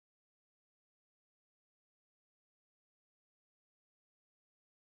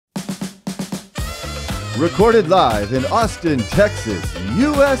Recorded live in Austin, Texas,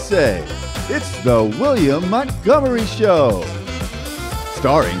 USA. It's the William Montgomery Show.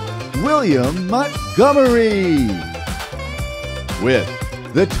 Starring William Montgomery. With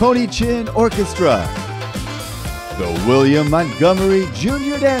the Tony Chin Orchestra. The William Montgomery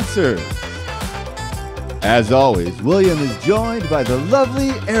Jr. Dancers. As always, William is joined by the lovely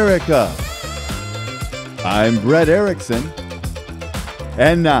Erica. I'm Brett Erickson.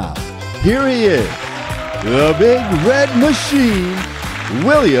 And now, here he is, the big red machine,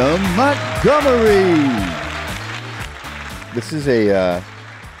 William Montgomery. This is a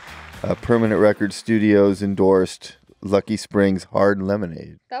Permanent Record Studios endorsed Lucky Springs Hard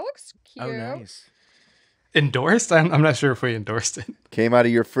Lemonade. That looks cute. Oh, nice. Endorsed? I'm not sure if we endorsed it. Came out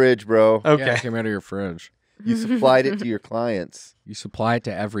of your fridge, bro. Okay. Yeah, it came out of your fridge. You supplied it to your clients. You supply it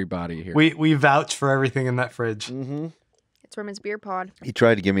to everybody here. We vouch for everything in that fridge. Mm-hmm. It's from his beer pod. He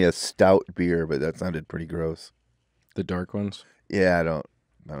tried to give me a stout beer, but that sounded pretty gross. The dark ones? Yeah, I don't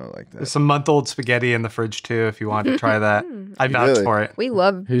like that. There's some month-old spaghetti in the fridge, too, if you want to try that. I vouch Really? for it. We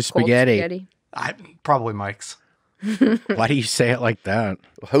love Who's cold spaghetti? Probably Mike's. Why do you say it like that?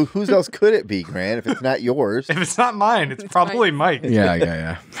 Whose else could it be, Grant, if it's not yours? If it's not mine, it's probably Mike's.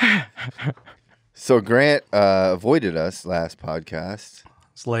 Yeah. So Grant avoided us last podcast.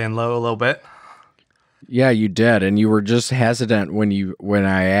 It's laying low a little bit. Yeah, you did, and you were just hesitant when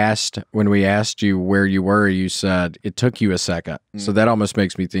we asked you where you were. You said it took you a second, so that almost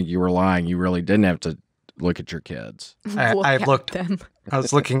makes me think you were lying. You really didn't have to look at your kids. I looked. them. I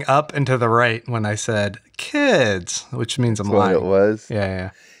was looking up and to the right when I said kids, which means I'm That's what lying. it was.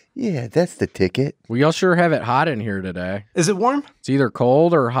 Yeah. Yeah, that's the ticket. We all sure have it hot in here today. Is it warm? It's either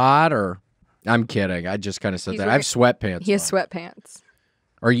cold or hot, or I'm kidding. I just kind of said He's that. I have sweatpants. He has sweatpants.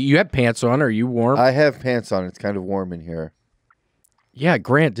 Are you have pants on? Are you warm? I have pants on. It's kind of warm in here. Yeah,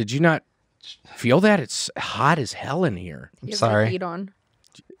 Grant, did you not feel that? It's hot as hell in here. He has sorry. heat on.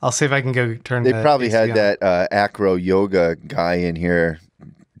 I'll see if I can go turn They the probably AC had on. that acro yoga guy in here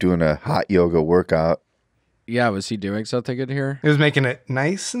doing a hot yoga workout. Yeah, was he doing something in here? It was making it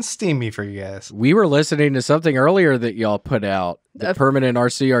nice and steamy for you guys. We were listening to something earlier that y'all put out, the The- permanent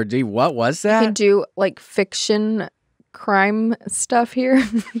RCRD. What was You can that? do like fiction crime stuff here.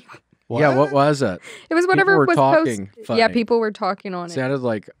 Yeah, what was it? It was whatever People were was talking post. Yeah, funny. people were talking on it. Sounded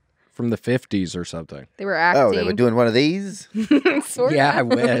like from the 50s or something. They were acting. Oh, they were doing one of these? Sort Yeah, of. I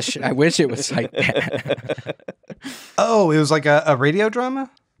wish. I wish it was like that. Oh, it was like a radio drama?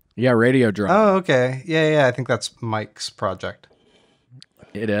 Yeah, radio drama. Oh, okay. Yeah. I think that's Mike's project.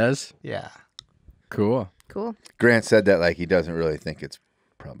 It is? Yeah. Cool. Cool. Grant said that like he doesn't really think it's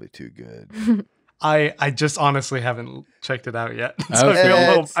probably too good. I just honestly haven't checked it out yet. So Okay.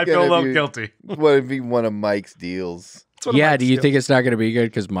 I feel a little guilty. What would be one of Mike's deals? It's one of Yeah, Mike's do you deals. think it's not going to be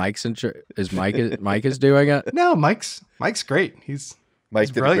good because Mike is doing it? No, Mike's great. Mike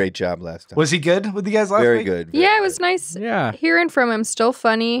did brilliant. a great job last time. Was he good with you guys last Very week? good. Yeah, it was nice Yeah. hearing from him. Still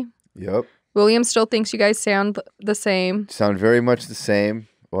funny. Yep. William still thinks you guys sound the same. Sound very much the same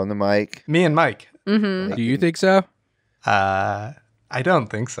on the mic. Me and Mike. Mm-hmm. Do you think so? I don't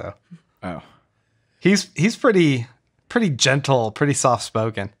think so. Oh. He's pretty gentle, pretty soft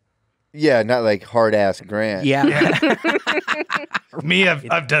spoken. Yeah, not like hard ass Grant. Yeah. Me,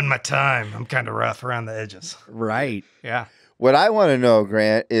 I've done my time. I'm kind of rough around the edges. Right. Yeah. What I want to know,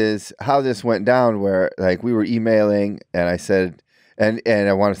 Grant, is how this went down where like we were emailing and I said, and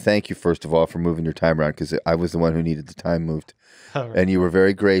I want to thank you first of all for moving your time around because I was the one who needed the time moved. All right. And you were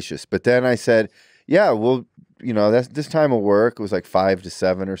very gracious. But then I said, yeah, well, this time will work. It was like 5 to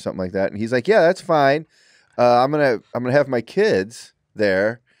 7 or something like that. And he's like, yeah, that's fine. I'm gonna have my kids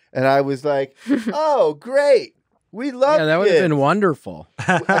there. And I was like, oh, great. We love Yeah, that would kids. have been wonderful.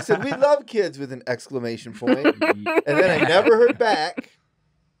 I said, we love kids with an exclamation point. And then I never heard back.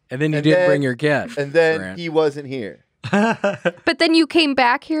 And then you And didn't then- bring your kid. And then Grant. he wasn't here. But then you came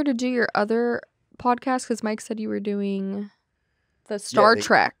back here to do your other podcast because Mike said you were doing the Star they-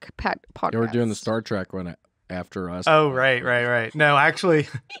 Trek podcast. You were doing the Star Trek one after us. Oh, right. No, actually,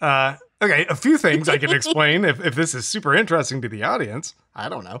 okay, a few things I can explain if this is super interesting to the audience. I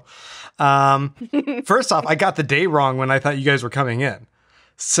don't know. First off, I got the day wrong when I thought you guys were coming in.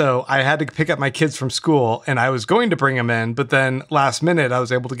 So I had to pick up my kids from school and I was going to bring them in, but then last minute I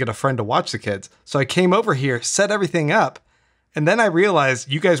was able to get a friend to watch the kids. So I came over here, set everything up, and then I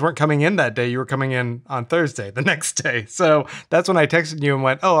realized you guys weren't coming in that day. You were coming in on Thursday, the next day. So that's when I texted you and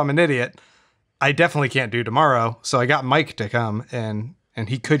went, oh, I'm an idiot. I definitely can't do tomorrow. So I got Mike to come and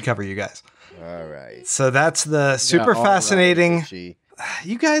he could cover you guys. All right. So that's the super all right. fascinating. She.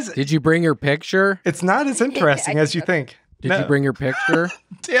 You guys, Did you bring your picture? it's not as interesting as you think. Did No. you bring your picture?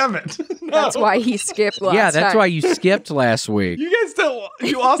 Damn it. No. That's why he skipped last Yeah, that's time. why you skipped last week. You guys don't.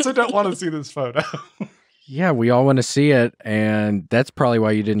 You also don't want to see this photo. Yeah, we all want to see it, and that's probably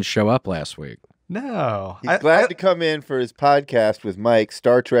why you didn't show up last week. No. He's glad to come in for his podcast with Mike,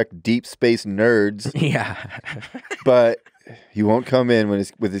 Star Trek Deep Space Nerds, Yeah. but he won't come in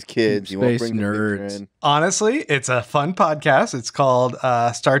with his kids. He won't Space bring the nerds. picture in. Honestly, it's a fun podcast. It's called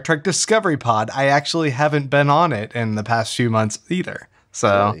Star Trek Discovery Pod. I actually haven't been on it in the past few months either.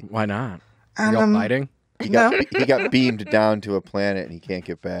 So Really? Why not? Are y'all fighting? He got beamed down to a planet and he can't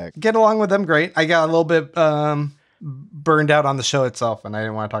get back. get along with them great. I got a little bit burned out on the show itself, and I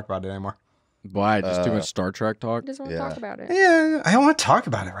didn't want to talk about it anymore. Why? Just too much Star Trek talk? He doesn't want Yeah. to talk about it. Yeah, I don't want to talk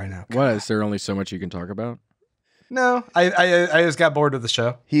about it right now. What? Is there only so much you can talk about? No, I just got bored of the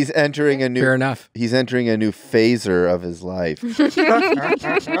show. He's entering a new. Fair enough. He's entering a new phaser of his life. Is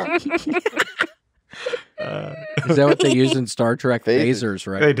that what they use in Star Trek? Phasers. Phasers,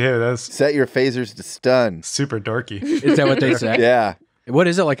 right? They do. That's Set your phasers to stun. super dorky. Is that what they say? Yeah, What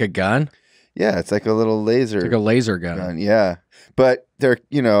is it, like a gun? yeah. It's like a little laser It's like a laser gun. gun. Yeah, but they're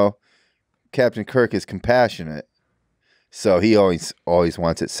Captain Kirk is compassionate, so he always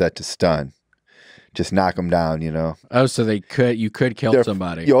wants it set to stun. Just knock them down, Oh, so you could kill They're-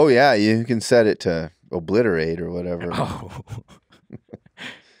 somebody. Oh yeah, you can set it to obliterate or whatever. Oh.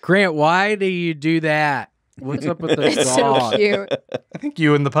 Grant, why do you do that? What's up with the It's so dog? cute. I think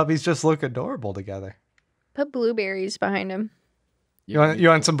you and the puppies just look adorable together. Put blueberries behind him. You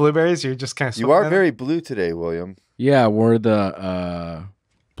want some blueberries? You're just kind of. You are very blue today, William. Yeah, wore the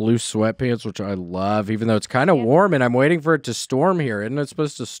blue sweatpants, which I love, even though it's kind of warm, and I'm waiting for it to storm here. Isn't it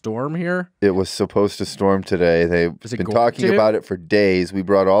supposed to storm here? It was supposed to storm today. They've Is it been going talking to? about it for days. We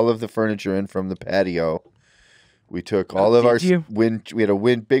brought all of the furniture in from the patio. We took all of did our you? wind. We had a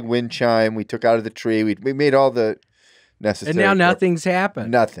big wind chime. We took out of the tree. We made all the necessary. And now nothing's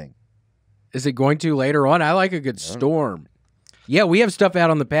happened. Nothing. Is it going to later on? I like a good storm. Yeah, we have stuff out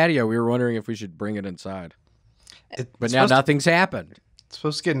on the patio. We were wondering if we should bring it inside. But now nothing's happened. It's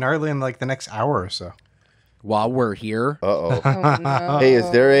supposed to get gnarly in like the next hour or so. While we're here, Uh-oh. Oh, no. Hey,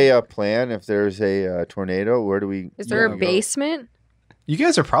 is there a plan if there's a tornado? Where do we? Is there go? a basement? You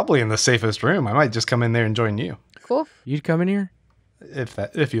guys are probably in the safest room. I might just come in there and join you Cool. you'd come in here?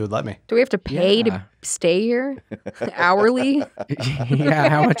 if you would let me. Do we have to pay Yeah. to stay here hourly? Yeah,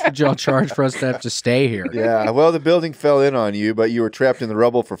 how much would y'all charge for us to have to stay here? Yeah, well, the building fell in on you, but you were trapped in the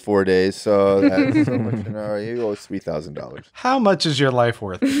rubble for 4 days, so that's so much an hour. You owe us $3,000. How much is your life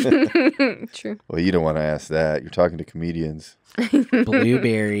worth? True. Well, you don't want to ask that. You're talking to comedians.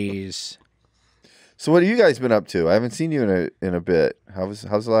 Blueberries. So, what have you guys been up to? I haven't seen you in a bit.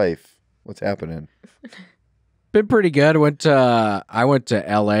 How's life? What's happening? Been pretty good. I went to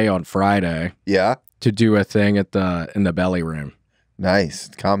LA on Friday Yeah, to do a thing in the belly room. nice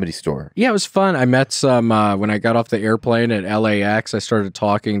comedy store. Yeah, it was fun. I met some when I got off the airplane at LAX. I started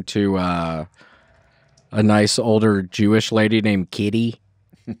talking to a nice older Jewish lady named Kitty,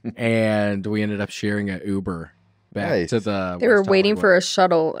 and we ended up sharing an Uber back Nice. to the. They were West waiting Hollywood. for a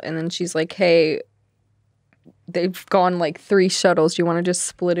shuttle, and then she's like, "Hey, they've gone like 3 shuttles. Do you want to just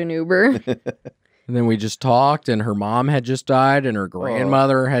split an Uber?" And then we just talked, and her mom had just died, and her great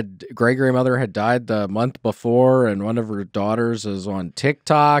grandmother had died the month before, and one of her daughters is on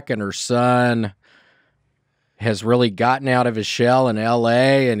TikTok, and her son has really gotten out of his shell in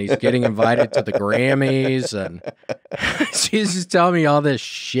LA, and he's getting invited to the Grammys, and she's just telling me all this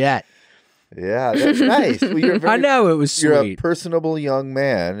shit. Yeah, that's nice. Well, you're I know, it was You're a sweet. personable young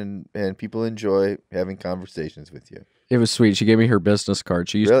man, and people enjoy having conversations with you. It was sweet. She gave me her business card.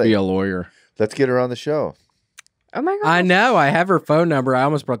 She used to Really? be a lawyer. Let's get her on the show. Oh my god! I know. I have her phone number. I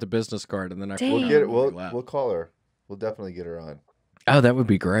almost brought the business card, and then I Dang. We'll forgot get it. when we We'll left. call her. We'll definitely get her on. Oh, that would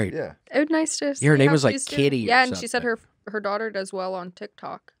be great. Yeah. It was nice to. Yeah, her see name how was, like, she's doing. Kitty or Yeah, and she said something. her daughter does well on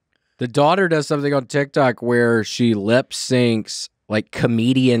TikTok. The daughter does something on TikTok where she lip syncs like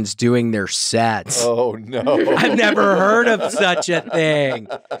comedians doing their sets. Oh no! I've never heard of such a thing.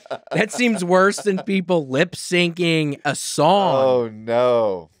 That seems worse than people lip syncing a song. Oh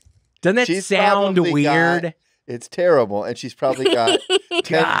no! Doesn't that She's sound probably weird? got- It's terrible, and she's probably got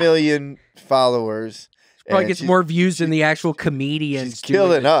 10 million followers. Probably and gets she's- more views than the actual comedians She's doing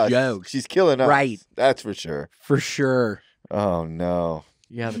killing the us. jokes. She's killing us. Right. That's for sure. For sure. Oh no!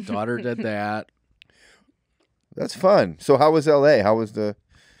 Yeah, the daughter did that. That's fun. So how was LA? How was the?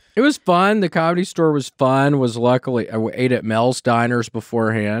 It was fun. The Comedy Store was fun. Was luckily I ate at Mel's Diners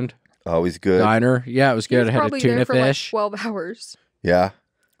beforehand. Always good. Diner, yeah, it was He was good. It had a probably tuna there for like fish. 12 hours. Yeah.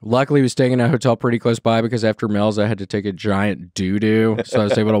 Luckily, we was staying in a hotel pretty close by because after Mel's, I had to take a giant doo-doo. So I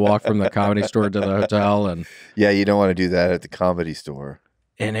was able to walk from the Comedy Store to the hotel. And you don't want to do that at the Comedy Store.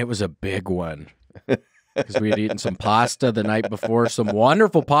 And it was a big one because we had eaten some pasta the night before, some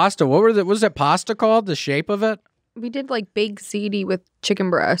wonderful pasta. What was that pasta called? The shape of it? We did like baked ziti with chicken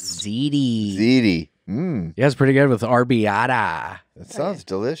breast. Ziti. Yeah, it's pretty good with arrabbiata. That sounds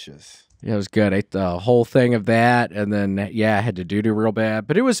delicious. Yeah, it was good. I ate the whole thing of that, and then I had to do real bad,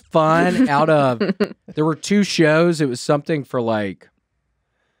 but it was fun. There were 2 shows. It was something for like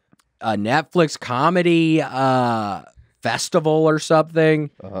a Netflix comedy festival or something.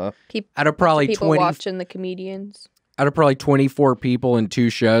 Out of probably people 20, watching the comedians. Out of probably 24 people in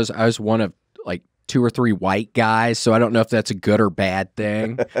 2 shows, I was one of like 2 or 3 white guys, so I don't know if that's a good or bad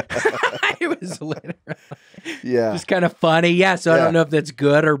thing. It was literally just kind of funny. Yeah, so I don't know if that's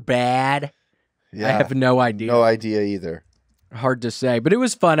good or bad. Yeah. I have no idea. No idea either. Hard to say, but it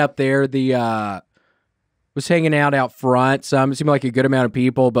was fun up there. Was hanging out front. It seemed like a good amount of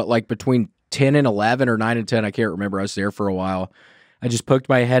people, but like between 10 and 11 or 9 and 10, I can't remember. I was there for a while. I just poked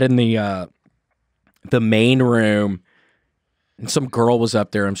my head in the main room, and some girl was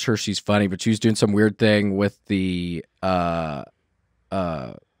up there. I'm sure she's funny, but she was doing some weird thing with the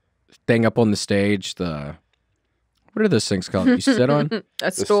thing up on the stage. What are those things called? You sit on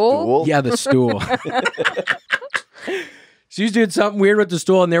a stool? Yeah, the stool. She was doing something weird with the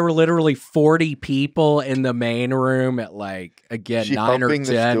stool, and there were literally 40 people in the main room at like, again, 9 or 10.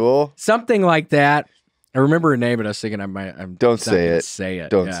 The stool? Something like that. I remember her name, but I was thinking Don't say it. Say it.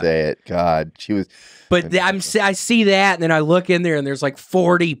 Don't say it. God, she was. But I see that, and then I look in there, and there's like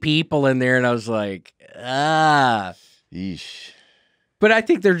 40 people in there, and I was like, Yeesh. But I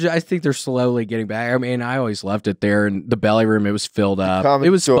think they're slowly getting back. I mean, I always loved it there, and the belly room, it was filled up. Comedy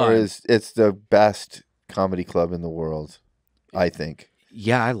it was Store fun. It's the best comedy club in the world, I think.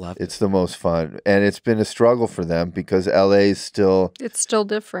 Yeah, I love it. It's the most fun, and it's been a struggle for them because LA's still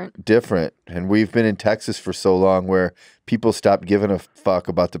different. And we've been in Texas for so long where people stopped giving a fuck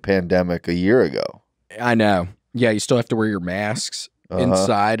about the pandemic a year ago. I know. Yeah, you still have to wear your masks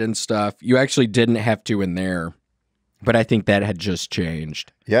inside and stuff. You actually didn't have to in there, but I think that had just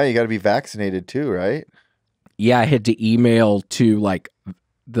changed. Yeah, you got to be vaccinated too, right? Yeah, I had to email to like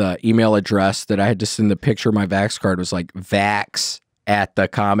the email address that I had to send the picture of my Vax card was like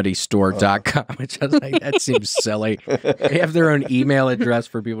vax@thecomedystore.com, which I was like, that seems silly. They have their own email address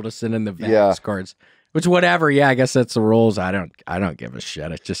for people to send in the Vax cards. Which whatever, yeah, I guess that's the rules. I don't give a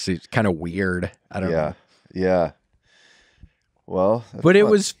shit. It just seems kind of weird. I don't know. Yeah. Well, but it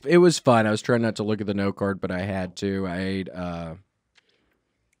was fun. I was trying not to look at the note card, but I had to. I ate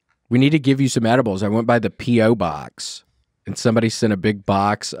we need to give you some edibles. I went by the P.O. box, and somebody sent a big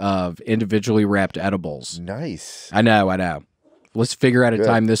box of individually wrapped edibles. Nice. I know. Let's figure out a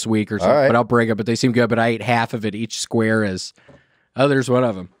time this week or something. Right. But I'll break it. But they seem good. But I ate half of it. Each square is. Oh, there's one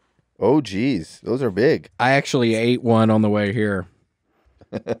of them. Oh, geez. Those are big. I actually ate one on the way here.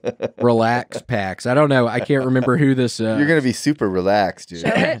 Relax packs. I don't know. I can't remember who this is. You're going to be super relaxed,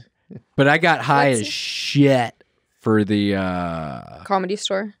 dude. But I got high as shit for the Comedy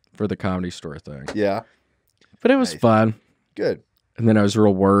Store. For the Comedy Store thing. Yeah. But it was fun. Good. And then I was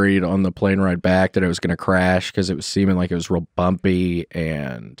real worried on the plane ride back that I was going to crash because it was seeming like it was real bumpy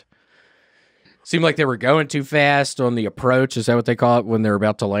and seemed like they were going too fast on the approach. Is that what they call it when they're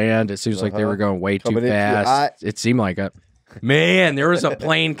about to land? It seems like they were going way too fast. It seemed like it. Man, there was a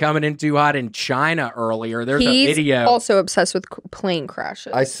plane coming in too hot in China earlier. There's a video. Also obsessed with plane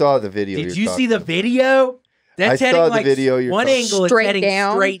crashes. I saw the video. Did you see the video? That's heading like one angle is heading straight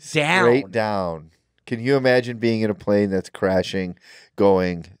down. Straight down. Can you imagine being in a plane that's crashing,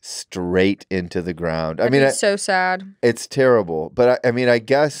 going straight into the ground? I mean, it's so sad. It's terrible. But I mean, I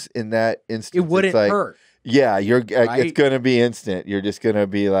guess in that instance, it wouldn't hurt. Yeah, it's going to be instant. You're just going to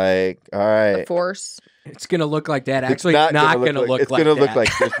be like, all right. The force. It's going to look like that. Actually, it's not going to look like that. It's going to look like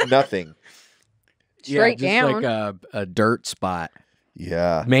there's nothing. Straight down. Like a dirt spot.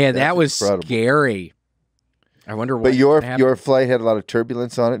 Yeah. Man, that was scary. I wonder what. But your flight had a lot of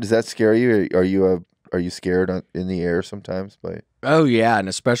turbulence on it. Does that scare you? Are you scared in the air sometimes? Oh yeah, and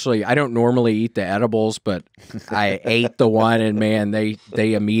especially I don't normally eat the edibles, but I ate the one, and man, they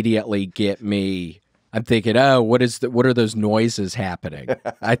immediately get me. I'm thinking, oh, what are those noises happening?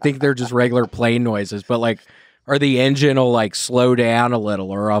 I think they're just regular plane noises, but like, or the engine will like slow down a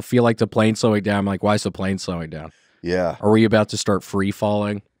little, or I'll feel like the plane slowing down. I'm like, why is the plane slowing down? Yeah. Are we about to start free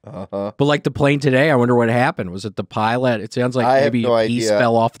falling? But like the plane today, I wonder what happened. Was it the pilot? It sounds like maybe a piece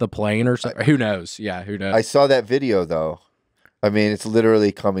fell off the plane or something. Who knows? Yeah, who knows? I saw that video though. I mean, it's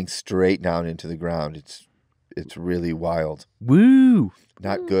literally coming straight down into the ground. It's really wild. Woo!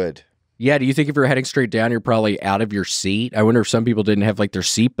 not good. Yeah, do you think if you're heading straight down, you're probably out of your seat? I wonder if some people didn't have like their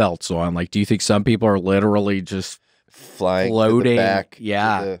seat belts on. Like, do you think some people are literally just Flying floating? to the back.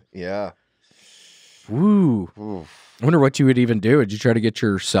 Yeah. Yeah. Woo. Oof. I wonder what you would even do. Would you try to get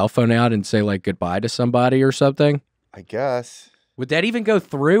your cell phone out and say like goodbye to somebody or something? I guess. Would that even go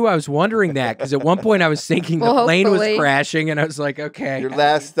through? I was wondering that because at one point I was thinking the plane was hopefully. crashing and I was like, okay. Your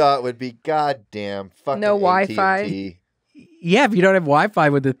last thought would be, God damn, fucking No Wi-Fi. AT&T. Yeah, if you don't have Wi-Fi,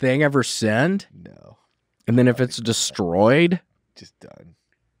 would the thing ever send? No, And then if it's destroyed? just done.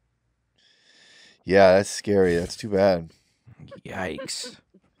 Yeah, that's scary. That's too bad. Yikes.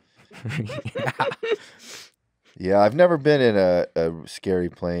 Yeah, I've never been in a scary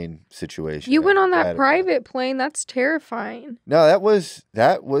plane situation. You went on I'm that glad about it. private plane. That's terrifying. No, that was So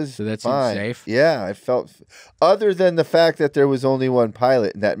that seems fine. safe? Yeah, I felt. Other than the fact that there was only one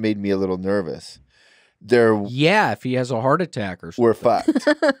pilot, and that made me a little nervous. There Yeah, if he has a heart attack or something. we're fucked.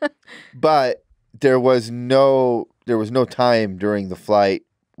 But there was no time during the flight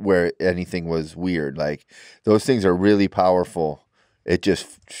where anything was weird. Like those things are really powerful. It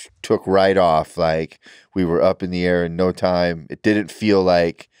just took right off. Like we were up in the air in no time. It didn't feel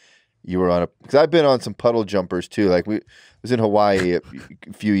like you were on because I've been on some puddle jumpers too. Like I was in Hawaii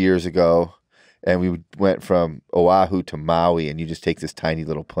a few years ago, and we went from Oahu to Maui, and you just take this tiny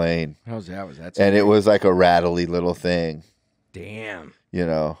little plane, How's that? Was that and it was like a rattly little thing, Damn. you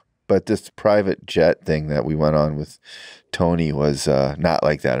know. But this private jet thing that we went on with Tony was not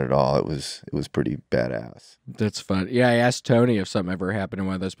like that at all. It was pretty badass. That's fun. Yeah, I asked Tony if something ever happened in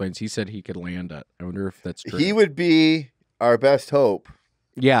one of those planes. He said he could land it. I wonder if that's true. He would be our best hope.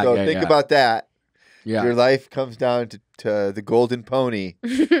 yeah, So yeah, think yeah. about that. Yeah. Your life comes down to the Golden Pony,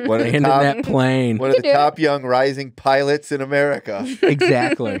 one of the Land in top, that plane. one of the top young rising pilots in America.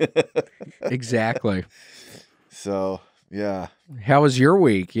 Exactly. Exactly. So yeah, How was your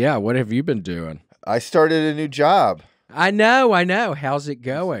week? Yeah, what have you been doing? I started a new job. I know. How's it See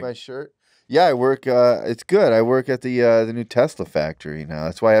going? my shirt. Yeah, I work. It's good. I work at the new Tesla factory now.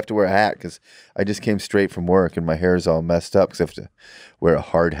 That's why I have to wear a hat because I just came straight from work and my hair is all messed up because I have to wear a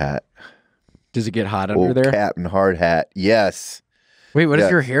hard hat. Does it get hot under Old there? Captain hard hat. Yes. Wait, what does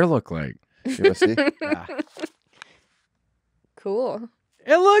Yes. your hair look like? You want to see? Yeah. Cool.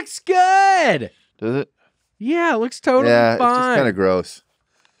 It looks good. Does it? Yeah, it looks totally Yeah, fine. it's just kind of gross.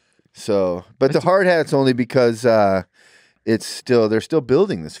 So, but the hard hat's only because they're still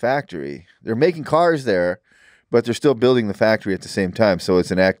building this factory. They're making cars there, but they're still building the factory at the same time. So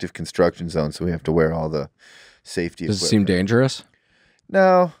it's an active construction zone. So we have to wear all the safety Does it seem equipment. dangerous?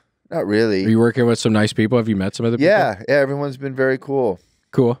 No, not really. Are you working with some nice people? Have you met some other people? Yeah, everyone's been very cool.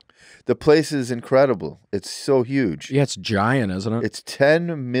 Cool. The place is incredible. It's so huge. Yeah, it's giant, isn't it? It's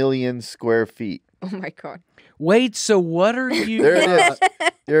 10 million square feet. Oh my god. Wait, so what are you? There it is.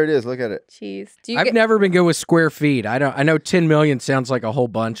 There it is. Look at it. Jeez. Do you I've get, never been good with square feet. I know 10 million sounds like a whole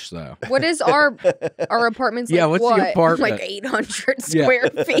bunch though. what is our apartments? Yeah, like what's the what? apartment? Like 800 Yeah. square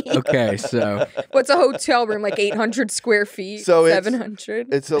feet. Okay, so What's a hotel room? Like 800 square feet. So it's-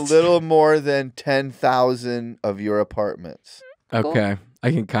 700. It's a little more than 10,000 of your apartments. okay,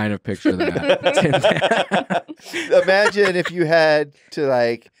 I can kind of picture that. Imagine if you had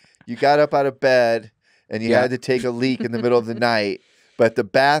to you got up out of bed and you Yeah. had to take a leak in the middle of the night, but the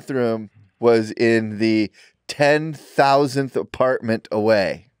bathroom was in the 10,000th apartment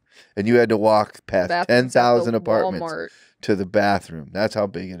away, and you had to walk past Bathrooms at 10,000 the apartments Walmart. to the bathroom. That's how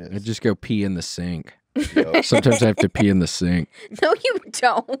big it I is. just go pee in the sink. Yo. Sometimes I have to pee in the sink. No, you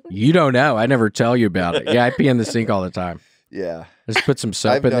don't. You don't know. I never tell you about it. Yeah, I pee in the sink all the time. Yeah, I just put some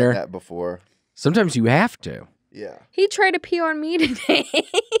soap I've in done there. that before. Sometimes you have to. Yeah. He tried to pee on me today.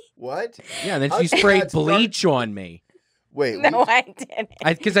 What? Yeah, and then How she did sprayed that start? bleach on me. Wait. No, I didn't.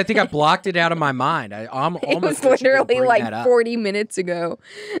 Because I think I blocked it out of my mind. I'm It almost was wish I didn't literally bring that like up. 40 minutes ago.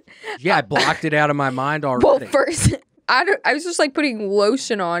 Yeah, I blocked it out of my mind Well, already. first, I was just like putting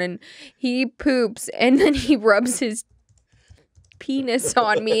lotion on, and he poops, and then he rubs his penis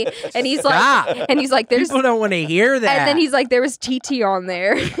on me, and he's Stop. like, there's, People don't want to hear that. and then he's like, there was TT on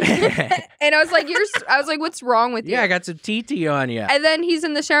there, and I was like, what's wrong with you? Yeah, I got some TT on you. And then he's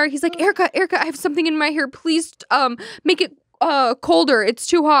in the shower. He's like, Erica, I have something in my hair. Please, make it colder. It's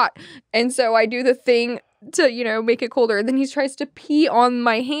too hot. And so I do the thing to, make it colder. And then he tries to pee on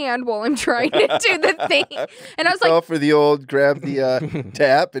my hand while I'm trying to do the thing. And I was like, for the old grab the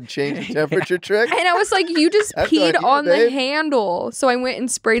tap and change the temperature trick. and I was like, you just That's peed on you, on the babe. handle. So I went and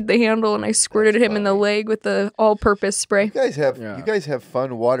sprayed the handle, and I squirted him in the leg with the all-purpose spray. You guys have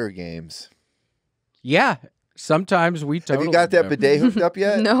fun water games. Yeah, sometimes we totally Have you got that do. bidet hooked up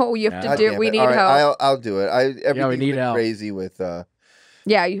yet? No, you have God to do damn it. We it. need All right, help. I'll do it. Everything's need been help. crazy with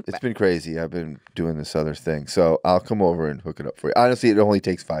Yeah, It's been crazy. I've been doing this other thing. So I'll come over and hook it up for you. Honestly, it only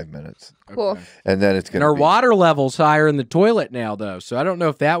takes 5 minutes. cool. Okay. And then it's going And our to be... water level's higher in the toilet now, though, so I don't know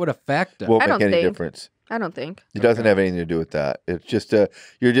if that would affect it. Won't I make don't any think. difference. I don't think. It doesn't have anything to do with that. It's just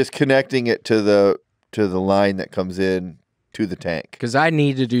you're just connecting it to the line that comes in to the tank. Because I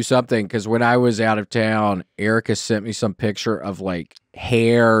need to do something. Because when I was out of town, Erica sent me some picture of like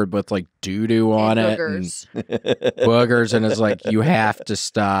hair with like doo-doo on And it boogers. and boogers, and it's like you have to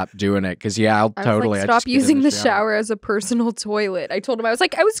stop doing it. Because I'll I was totally like, I stop just get in using the shower as a personal toilet. I told him I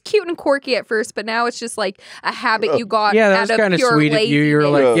was cute and quirky at first, but now it's just like a habit you got. Yeah, that out was of kind of pure sweet of you. You're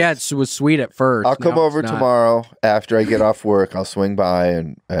like, laziness. yeah, it was sweet at first. I'll come Now over it's not. tomorrow after I get off work. I'll swing by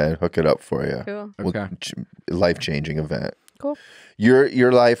and hook it up for you. Cool. Okay. Life-changing event. Cool.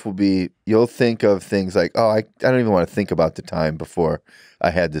 Your life will be, you'll think of things like, oh, I don't even want to think about the time before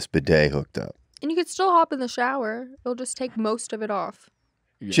I had this bidet hooked up. And you could still hop in the shower. It'll just take most of it off.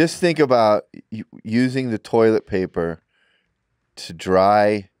 Yeah. Just think about using the toilet paper to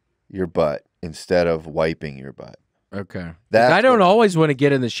dry your butt instead of wiping your butt. Okay. That's I don't what- always want to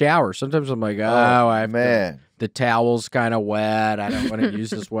get in the shower. Sometimes I'm like, man. the towel's kind of wet. I don't want to use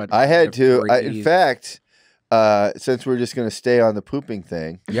this wet. I had to. In breathe. fact, since we're just going to stay on the pooping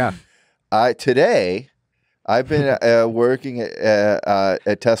thing, Yeah. today I've been working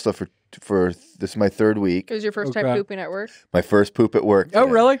at Tesla for this is my third week. It was your first time Okay. pooping at work. My first poop at work. Oh,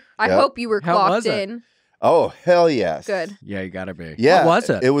 today. really? I Yep. hope you were How clocked was it? in. Oh, hell yes. Good. Yeah, you gotta be. Yeah. How was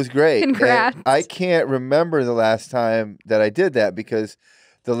it? It was great. And Congrats. I can't remember the last time that I did that because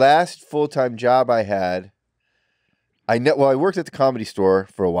the last full-time job I had, I worked at the Comedy Store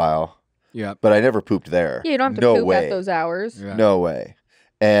for a while, Yeah. but I never pooped there. Yeah, you don't have to No poop way. at those hours. Yeah. No way.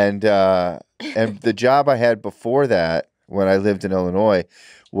 And the job I had before that, when I lived in Illinois,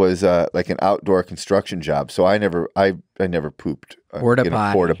 was like an outdoor construction job. So I never pooped Porta in a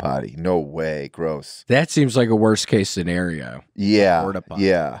potty. porta potty. No way. Gross. That seems like a worst case scenario. Yeah. Porta potty.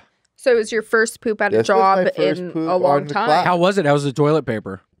 Yeah. So it was your first poop at a This was job my first in poop a on long the time. clock. How was it? How was the toilet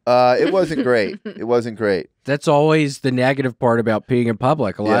paper? It wasn't great. It wasn't great. That's always the negative part about peeing in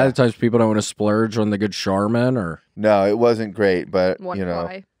public. A lot Yeah. of times people don't want to splurge on the good Charmin or. No, it wasn't great, but Wonder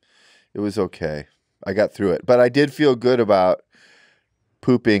why. it was okay. I got through it, but I did feel good about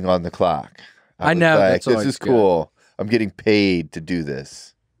pooping on the clock. I was know, like, that's this always is good. cool. I'm getting paid to do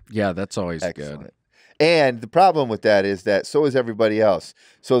this. Yeah, that's always Excellent. good. And the problem with that is that so is everybody else.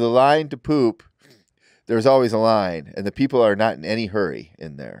 So the line to poop, there's always a line, and the people are not in any hurry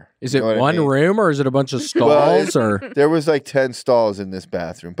in there. Is You it know what I one mean? room or is it a bunch of Well, stalls or? There was like 10 stalls in this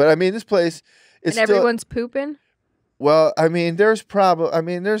bathroom, but I mean, this place is And still. everyone's pooping? Well, I mean, there's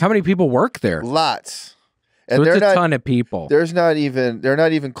How many people work there? lots, So and it's they're a not. ton of people. They're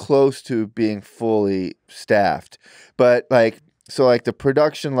not even close to being fully staffed. But like the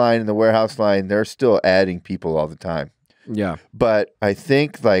production line and the warehouse line, they're still adding people all the time. Yeah. But I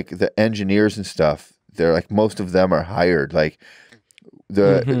think like the engineers and stuff, they're like most of them are hired. Like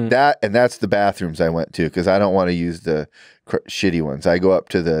that's the bathrooms I went to because I don't want to use the shitty ones. I go up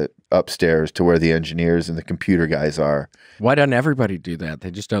to the upstairs to where the engineers and the computer guys are. Why doesn't everybody do that?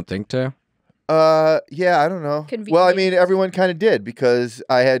 They just don't think to. Yeah, I don't know. Convenient. Well, I mean, everyone kind of did because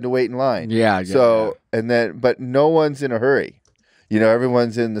I had to wait in line. Yeah. So but no one's in a hurry.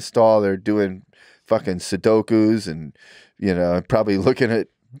 Everyone's in the stall. They're doing fucking Sudokus and probably looking at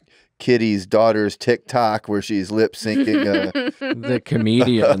Kitty's daughter's TikTok where she's lip syncing the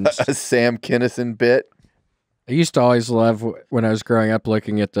comedians. a Sam Kinison bit. I used to always love when I was growing up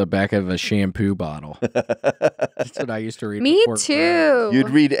looking at the back of a shampoo bottle. That's what I used to read. Me before too. You'd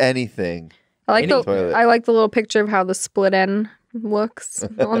read anything. I like the Toilet. I like the little picture of how the split end looks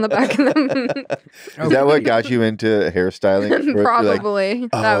on the back of them. Is that what got you into hairstyling? at first? You're like, Probably.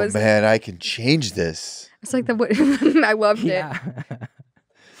 oh That was man, I can change this. it's like I loved it. Yeah.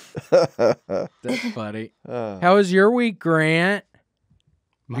 That's funny. How was your week, Grant?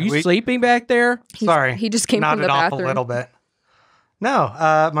 My Are you week- sleeping back there? Sorry. He just came from Nodded the off bathroom. a little bit. No,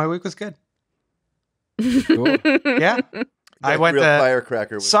 my week was good. Cool. Yeah. I went real to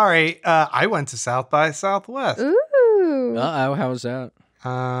firecracker. With Sorry, I went to South by Southwest. Ooh. Uh-oh, how was that?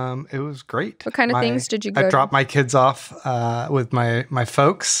 It was great. What kind of things did you go I to? dropped my kids off with my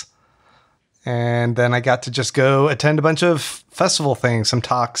folks, and then I got to just go attend a bunch of festival things, some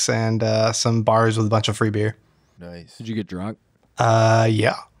talks, and some bars with a bunch of free beer. Nice. Did you get drunk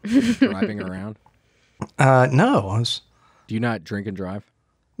Yeah. driving around? No, I was Do you not drink and drive?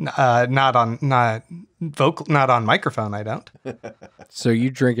 not on microphone. I don't. So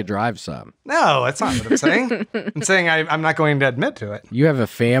you drink and drive some. No, that's not what I'm saying. I'm saying I'm not going to admit to it. You have a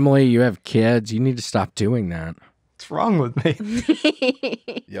family, you have kids. You need to stop doing that. wrong with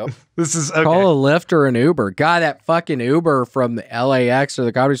me? Yep. This is okay. Call a Lyft or an Uber. God, that fucking Uber from the LAX to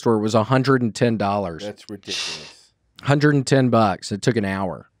the Comedy Store was $110. That's ridiculous. $110. It took an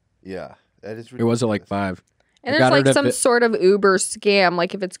hour. Yeah, that is ridiculous. It wasn't like 5. And I there's got her like to some sort of Uber scam.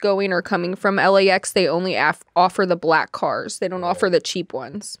 Like if it's going or coming from LAX, they only offer the black cars. They don't offer the cheap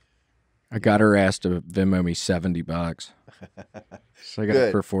ones. I got her asked to Venmo me $70. So I got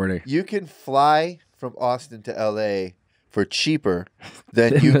it for 40. You can fly from Austin to LA for cheaper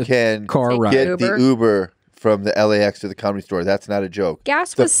than you can car ride. get Uber. the Uber from the LAX to the Comedy Store. That's not a joke.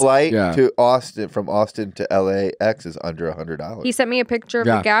 Gas The was. flight Yeah. to Austin from Austin to LAX is under $100. He sent me a picture of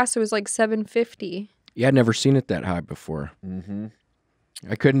Yeah. the gas. It was like $7.50. Yeah, I'd never seen it that high before. Mm-hmm.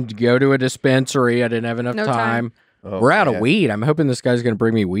 I couldn't go to a dispensary. I didn't have enough No time. time. Oh, We're out of man. weed. I'm hoping this guy's going to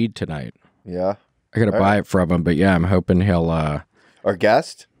bring me weed tonight. Yeah. I got to All buy right. it from him. But yeah, I'm hoping he'll... Our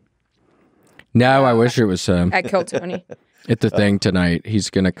guest? No, I wish it was him. At Kill Tony. At the thing tonight. He's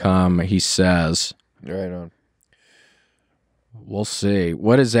going to come, he says. Right on. We'll see.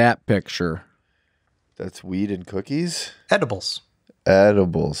 What is that picture? That's weed and cookies? Edibles.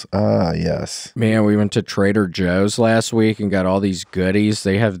 Edibles. Ah, yes. Man, we went to Trader Joe's last week and got all these goodies.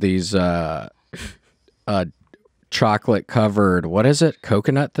 They have these chocolate covered, what is it?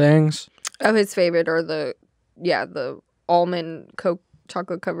 Coconut things? Oh, his favorite are the almond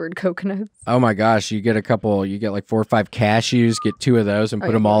chocolate covered coconuts. Oh my gosh, you get like 4 or 5 cashews, get 2 of those and Oh,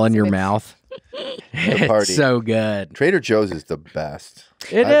 put yeah, them all in that's your mixed. mouth. party. It's so good. Trader Joe's is the best.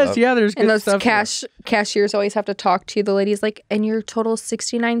 It I is, love- yeah, there's good And those stuff. cashiers always have to talk to you. The lady's like, and your total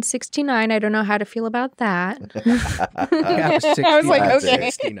 $69.69. I don't know how to feel about that. Yeah, I was like, 69, okay.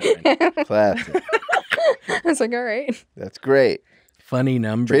 69. Classic. I was like, all right. That's great. Funny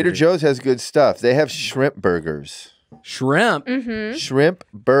number. Trader Joe's has good stuff. They have shrimp burgers. Shrimp. Mm-hmm. Shrimp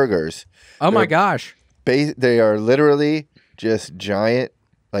burgers. Oh my They're- gosh. They are literally just giant,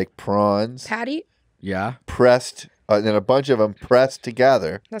 like prawns, Patty? Yeah. pressed, and then a bunch of them pressed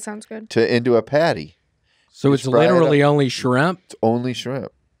together That sounds good. into a patty. So it's Just fry it literally only shrimp? It's only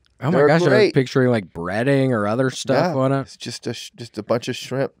shrimp. Oh my They're gosh, I was great. picturing like breading or other stuff Yeah, on it. It's just a bunch of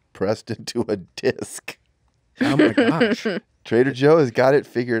shrimp pressed into a disc. Oh my gosh. Trader Joe has got it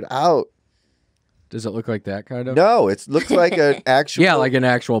figured out. Does it look like that kind of? No, it looks like an actual. Yeah, like an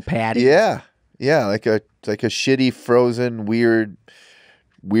actual patty. Yeah, like a shitty frozen,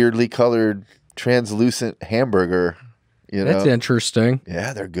 weirdly colored, translucent hamburger. You know, That's interesting.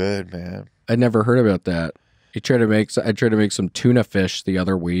 yeah, they're good, man. I'd never heard about that. I tried to make some tuna fish the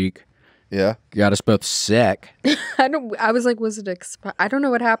other week. Yeah, Got us both sick. I was like, was it I don't know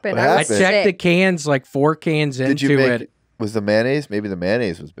what happened. What I I was happened? checked the sick. cans, like 4 cans did you into make? it. Was the mayonnaise? Maybe the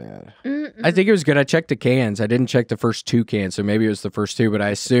mayonnaise was bad. I think it was good. I checked the cans. I didn't check the first 2 cans, so maybe it was the first 2, but I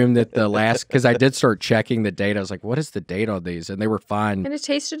assumed that the last, because I did start checking the date. I was like, what is the date on these? And they were fine. And it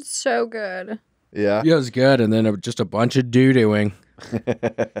tasted so good. Yeah, Yeah, it was good. And then just a bunch of doo-dooing.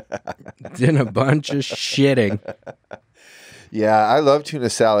 Then a bunch of shitting. yeah. I love tuna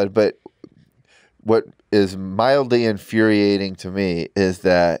salad, but what is mildly infuriating to me is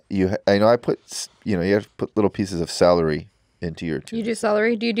that you have to put little pieces of celery into your tuna. You do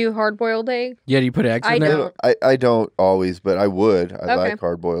celery? Do you do hard boiled egg? Yeah, do you put eggs I in there? don't. I don't always, but I would. I Okay. like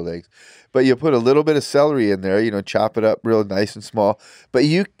hard-boiled eggs. But you put a little bit of celery in there, chop it up real nice and small. But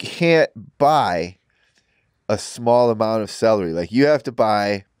you can't buy a small amount of celery. Like you have to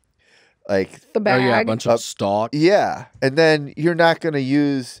buy like The Oh, bag? yeah, a bunch of stalk. yeah, and then you're not going to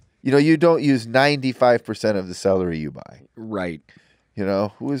use, you don't use 95% of the celery you buy. Right.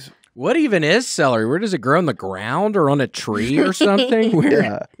 What What even is celery? Where does it grow, on the ground or on a tree or something?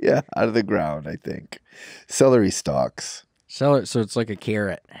 Where? yeah, out of the ground, I think. Celery stalks. Celery, so it's like a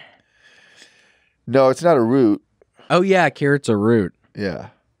carrot. No, it's not a root. Oh, yeah, carrot's a root. Yeah.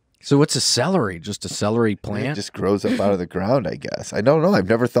 So what's a celery? Just a celery It plant? just grows up out of the ground, I guess. I don't know. I've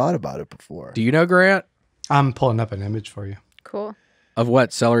never thought about it before. Do you know, Grant? I'm pulling up an image for you. Cool. Of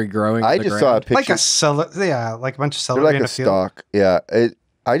what? Celery growing? I in the just saw a ground? picture. Like a like a bunch of They're celery like in a a field. stalk. Yeah.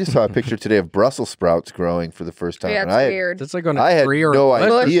 I just saw a picture today of Brussels sprouts growing for the first time. Yeah, and it's I weird. That's like on a I had tree or no a bush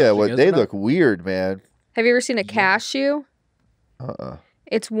or idea something, what they isn't it? look weird, man. Have you ever seen a cashew? Uh-uh.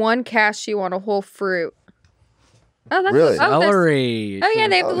 It's one cashew on a whole fruit. Oh, that's Really? Oh, that's- Celery. oh yeah,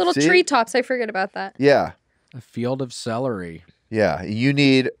 they have the Oh, little see? tree tops. I forget about that. Yeah. A field of celery. Yeah. You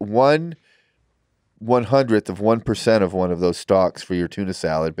need 1/100th of 1% of one of those stalks for your tuna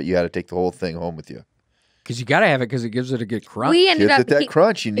salad, but you got to take the whole thing home with you. Because you got to have it because it gives it a good crunch. We ended Gives up. it that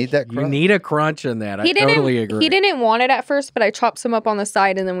crunch. You need that crunch. You need a crunch in that. I he didn't. totally agree. He didn't want it at first, but I chopped some up on the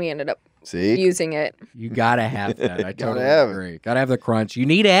side, and then we ended up See? using it. You gotta have that. I totally have it. agree. Gotta have the crunch. You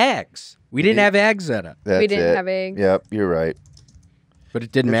need eggs. We didn't have eggs in it, That's We didn't it. have eggs. Yep, you're right. but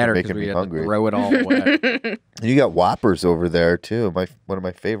it didn't Guys are matter because making we me had hungry. to throw it all away. And you got Whoppers over there too. One of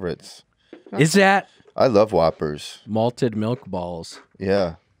my favorites. Is that I love Whoppers. malted milk balls?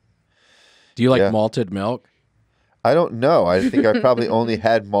 Yeah. Do you like Yeah. malted milk? I don't know. I think I probably only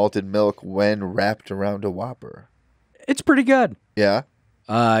had malted milk when wrapped around a Whopper. It's pretty good. Yeah.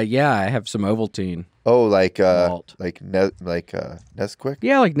 Yeah, I have some Ovaltine. Oh, like Malt. Nesquik.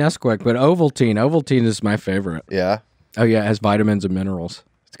 Yeah, like Nesquik, but Ovaltine. Ovaltine is my favorite. Yeah, Oh yeah, it has vitamins and minerals.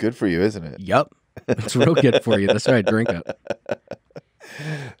 it's good for you, isn't it? Yup. It's real good for you. That's why I drink it.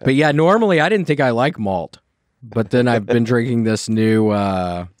 But yeah, normally I didn't think I like malt. But then I've been drinking this new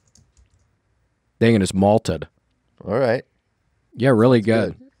thing and it's malted. All right. Yeah, really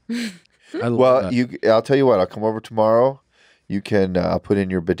good. I love Well, that. I'll tell you what. I'll come over tomorrow. You can. I'll put in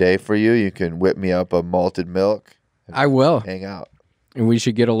your bidet for you. You can whip me up a malted milk. I will. Hang out. And we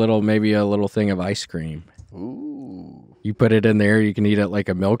should get maybe a little thing of ice cream. Ooh. You put it in there, you can eat it like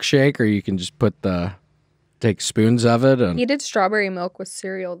a milkshake, or you can just take spoons of it and He did strawberry milk with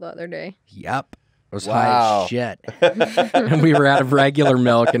cereal the other day. yep. It was Wow. high as shit. And we were out of regular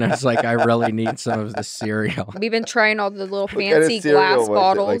milk, and I was like, I really need some of the cereal. We've been trying all the little What kind of fancy cereal glass was it?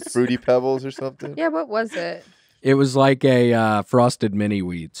 bottles. Like Fruity Pebbles or something? Yeah, what was it? It was like a frosted mini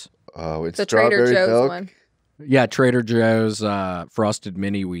wheats. Oh, it's The Trader strawberry Joe's milk. one. Yeah, Trader Joe's frosted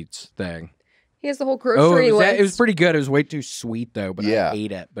mini wheats thing. He has the whole Oh, grocery it was, list. it was pretty good. It was way too sweet though, but Yeah. I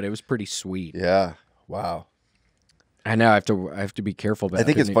ate it. But it was pretty sweet. Yeah. Wow. I know. I have to be careful about. I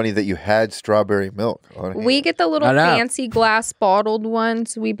think it's couldn't eat- funny that you had strawberry milk on hand. We get the little I know. fancy glass bottled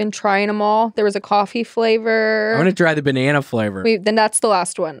ones. We've been trying them all. There was a coffee flavor. I'm gonna try the banana flavor. Then that's the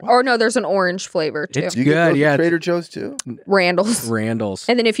last one. Or no, there's an orange flavor too. It's You get good. those Yeah, at Trader Joe's too? Randall's. Randall's.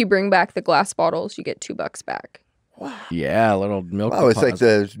 And then if you bring back the glass bottles, you get $2 back. Yeah, a little milk. Wow, it's like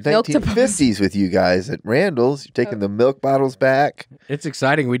deposit. the Milk 1950s with you guys at Randall's. You're taking the milk bottles back. It's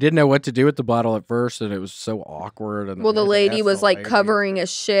exciting. We didn't know what to do with the bottle at first, and it was so awkward. And Well, the we had to lady ask was the like lady. covering a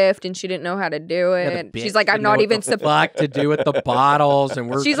shift and she didn't know how to do Yeah, it. the She's bitch like, I'm didn't know not what even the supposed. fuck to do with the bottles, and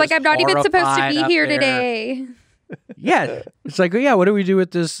we're. She's like, just I'm not even supposed to horrified be up here there. today. Yeah, it's like, yeah, what do we do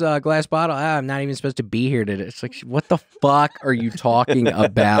with this glass bottle? Ah, I'm not even supposed to be here today. It's like, what the fuck are you talking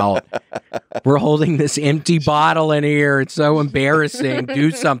about? We're holding this empty bottle in here. It's so embarrassing.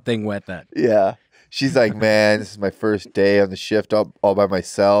 Do something with it. Yeah. She's like, man, this is my first day on the shift all by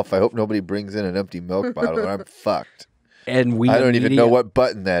myself. I hope nobody brings in an empty milk bottle or I'm fucked. And we I don't even know immediate- what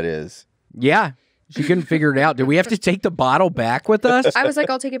button that is. Yeah, she couldn't figure it out. Did we have to take the bottle back with us? I was like,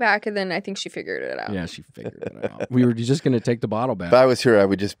 I'll take it back. And then I think she figured it out. Yeah, she figured it out. We were just going to take the bottle back. If I was her, I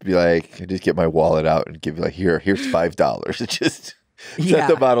would just be like, I'd just get my wallet out and give you like, here's $5. Just Yeah. set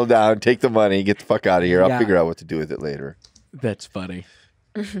the bottle down, take the money, get the fuck out of here. I'll Yeah. figure out what to do with it later. That's funny.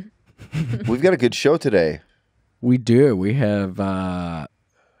 We've got a good show today. We do. We have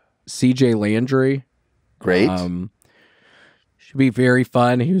CJ Landry. Great. Should be very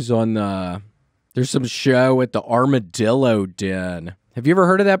fun. He was on there's some show at the Armadillo Den. Have you ever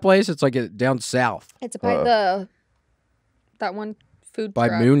heard of that place? It's like down south It's by that one food by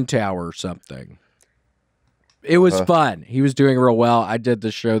truck. Moon Tower or something. It was fun. He was doing real well. I did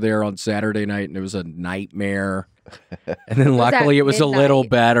the show there on Saturday night, and it was a nightmare. And then luckily it was a little midnight.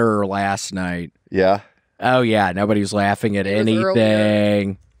 better last night. Yeah. Oh, yeah. Nobody was laughing at It was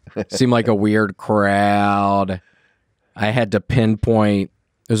anything. Seemed like a weird crowd. I had to pinpoint.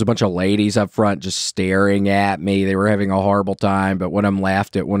 There's a bunch of ladies up front just staring at me. They were having a horrible time, but one of them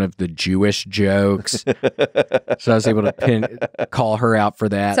laughed at one of the Jewish jokes. So I was able to call her out for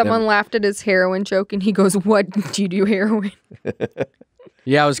that. Someone laughed at his heroin joke and he goes, "What, do you do heroin?"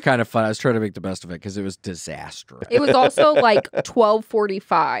 Yeah, it was kind of fun. I was trying to make the best of it because it was disastrous. It was also like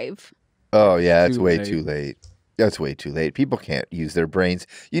 12:45. Oh, yeah. That's Too way late. too late. That's way too late. People can't use their brains.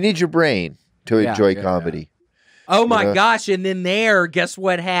 You need your brain to Yeah, enjoy yeah, comedy. Oh my Yeah. gosh. And then guess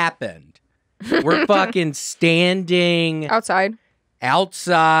what happened? We're fucking standing Outside.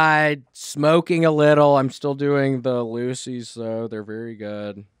 outside, smoking a little. I'm still doing the Lucy's, though. They're very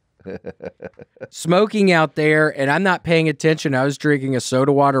good. Smoking out there, and I'm not paying attention. I was drinking a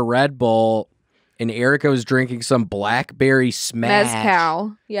soda water Red Bull, and Erica was drinking some blackberry smash.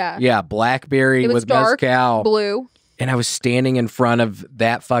 Mezcal. Yeah. Yeah, blackberry It was with dark mezcal. blue. And I was standing in front of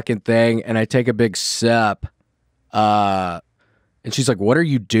that fucking thing, and I take a big sip. And she's like, "What are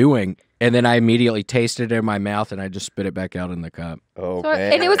you doing?" And then I immediately tasted it in my mouth, and I just spit it back out in the cup. Oh, So,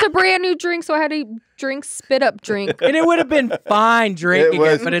 man. and it was a brand new drink, so I had to drink spit up drink. And it would have been fine drinking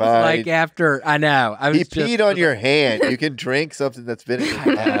was it, but it's fine. like after, I know. I was He peed on your hand. You can drink something that's been in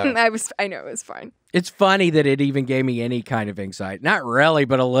your mouth. I know it was fine. It's funny that it even gave me any kind of anxiety. Not really,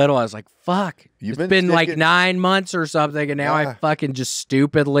 but a little. I was like, fuck. You've It's been been like sticking- 9 months or something, and now I Yeah. fucking just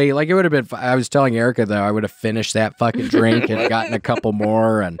stupidly, like it would have been, I was telling Erica, though, I would have finished that fucking drink and gotten a couple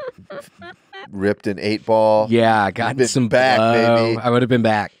more, and Ripped an 8-ball. yeah, gotten been some back, blow. baby. I would have been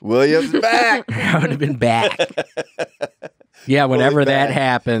back. William's back. I would have been back. Yeah, whenever that back.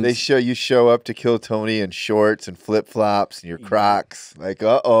 happens. They show up to kill Tony in shorts and flip-flops and your Crocs. Like,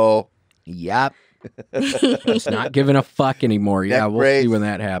 uh-oh. Yep. Just not giving a fuck anymore. Yeah, Neck we'll brace. see when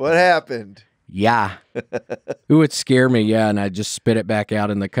that happens. What happened? Yeah. It would scare me, yeah, and I just spit it back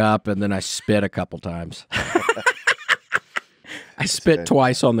out in the cup, and then I spit a couple times. I spit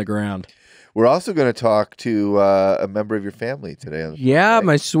twice on the ground. We're also going to talk to a member of your family today. On the Yeah, podcast.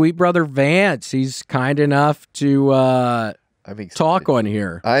 my sweet brother Vance. He's kind enough to I'm excited. talk on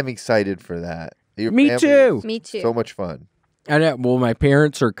here. I'm excited for that. Your Me family too. is Me too. So much fun. I know. Well, my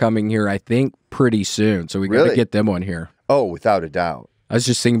parents are coming here, I think, pretty soon, so we got to Really? get them on here. Oh, without a doubt. I was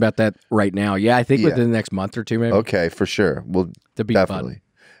just thinking about that right now. Yeah, I think Yeah. within the next month or two, maybe. Okay, for sure. We'll That'd be definitely.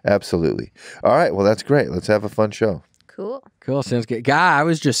 fun. Absolutely. All right. Well, that's great. Let's have a fun show. Cool. Cool. Sounds good. Guy, I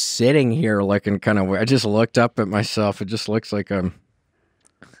was just sitting here looking kind of weird. I just looked up at myself. It just looks like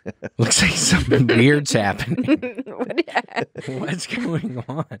looks like something weird's happening. What's going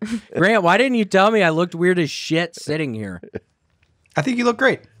on? Grant, why didn't you tell me I looked weird as shit sitting here? I think you look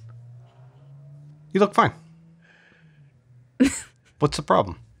great. You look fine. What's the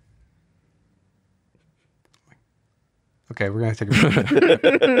problem? Okay, we're going to take a break.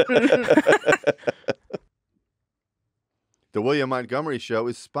 The William Montgomery Show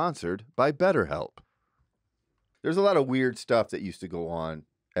is sponsored by BetterHelp. There's a lot of weird stuff that used to go on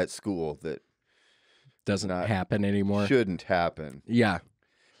at school that Doesn't Not- happen anymore. shouldn't happen. Yeah.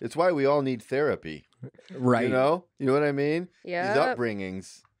 It's why we all need therapy. Right. You know what I mean? Yeah. These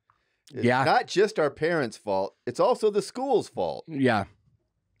upbringings. It's Yeah. not just our parents' fault. It's also the school's fault. Yeah.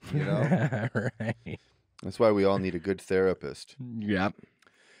 You know? Right. That's why we all need a good therapist. Yep.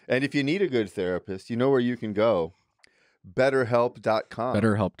 And if you need a good therapist, you know where you can go. BetterHelp.com.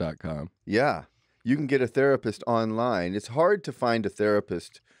 BetterHelp.com. Yeah. You can get a therapist online. It's hard to find a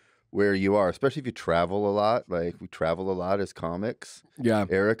therapist where you are, especially if you travel a lot. Like we travel a lot as comics. Yeah.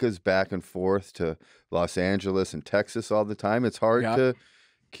 Erica's back and forth to Los Angeles and Texas all the time. It's hard Yeah. to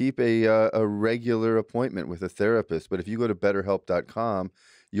keep a regular appointment with a therapist. But if you go to BetterHelp.com,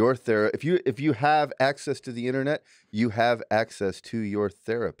 if you have access to the internet, you have access to your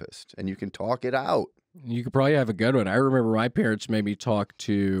therapist, and you can talk it out. You could probably have a good one. I remember my parents made me talk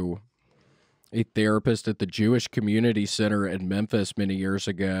to a therapist at the Jewish Community Center in Memphis many years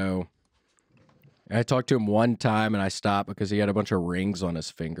ago. I talked to him one time and I stopped because he had a bunch of rings on his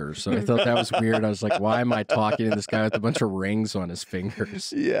fingers. So I thought that was weird. I was like, why am I talking to this guy with a bunch of rings on his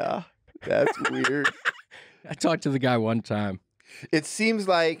fingers? Yeah, that's weird. I talked to the guy one time. It seems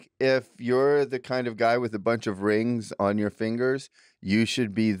like if you're the kind of guy with a bunch of rings on your fingers, you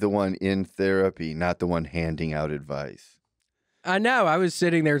should be the one in therapy, not the one handing out advice. I know. I was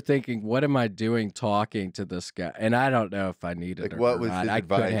sitting there thinking, what am I doing talking to this guy? And I don't know if I needed Like, it what or was not. his I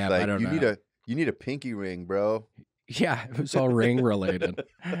could advice? have. Like, I don't you know. need a pinky ring, bro. Yeah, it was all ring related.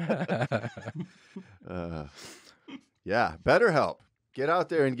 Yeah, BetterHelp. Get out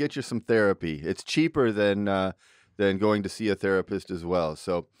there and get you some therapy. It's cheaper than going to see a therapist as well.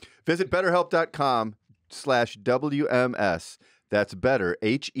 So visit BetterHelp.com/WMS. That's better,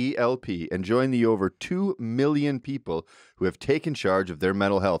 HELP, and join the over 2 million people who have taken charge of their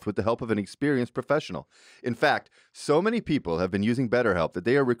mental health with the help of an experienced professional. In fact, so many people have been using BetterHelp that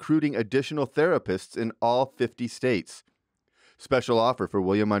they are recruiting additional therapists in all 50 states. Special offer for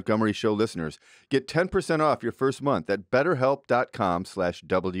William Montgomery Show listeners. Get 10% off your first month at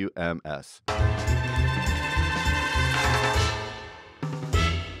BetterHelp.com/WMS.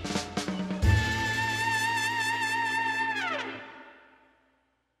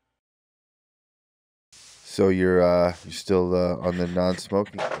 So you're still on the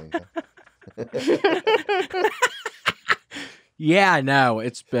non-smoking thing, huh? Yeah, no,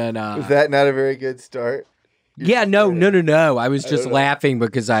 it's been. Was that not a very good start? Yeah, no. I was just laughing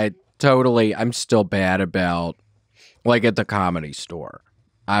because I'm still bad about, like at the Comedy Store.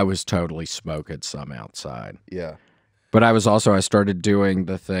 I was totally smoking some outside. Yeah. But I started doing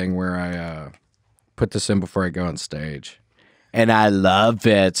the thing where I put this in before I go on stage. And I love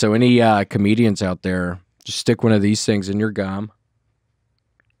it. So any comedians out there, just stick one of these things in your gum.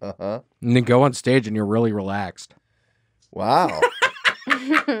 Uh-huh. and then go on stage and you're really relaxed. Wow.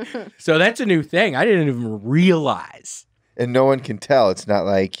 So that's a new thing. I didn't even realize. And no one can tell. It's not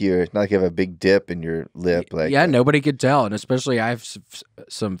like you have a big dip in your lip. Like Yeah, nobody could tell. And especially I have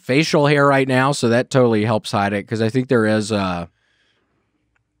some facial hair right now, so that totally helps hide it because I think there is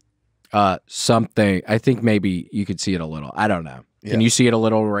something. I think maybe you could see it a little. I don't know. Yeah. Can you see it a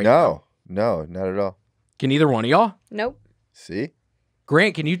little right now? No, not at all. Can either one of y'all? Nope. See?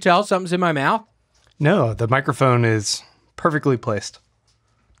 Grant, can you tell something's in my mouth? No, the microphone is perfectly placed.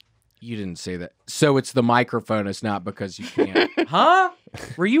 You didn't say that. So it's the microphone. It's not because you can't. Huh?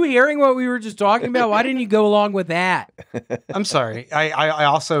 Were you hearing what we were just talking about? Why didn't you go along with that? I'm sorry. I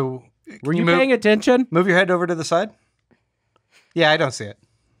also... Were you paying attention? Move your head over to the side. Yeah, I don't see it.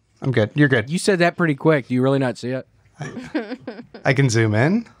 I'm good. You're good. You said that pretty quick. Do you really not see it? I can zoom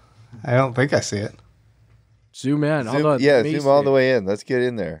in. I don't think I see it. Zoom in. Hold Zoom, on. yeah, Let me zoom all see. the way in. Let's get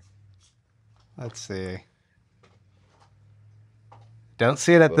in there. Let's see. Don't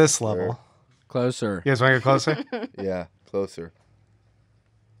see it at this level. Closer. You guys want to get closer? Yeah, closer.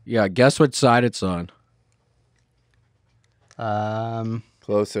 Yeah, guess what side it's on.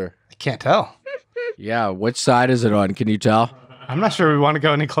 Closer. I can't tell. Yeah, which side is it on? Can you tell? I'm not sure we want to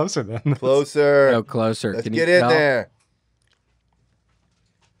go any closer then. Closer. Go closer. Let's Can get you in tell? there.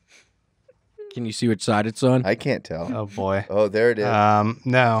 Can you see which side it's on? I can't tell. Oh boy. Oh, there it is.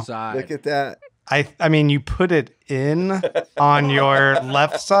 No. Side. Look at that. I mean, you put it in on your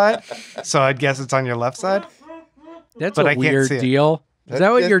left side, so I'd guess it's on your left side. That's but a I can't weird see it. deal. Is that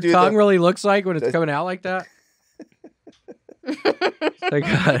what Let's your do tongue the- really looks like when it's let's- coming out like that? It's like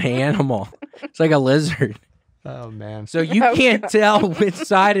an animal. It's like a lizard. Oh man. So you can't tell which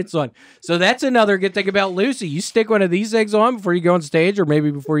side it's on. So that's another good thing about Lucy. You stick one of these things on before you go on stage or maybe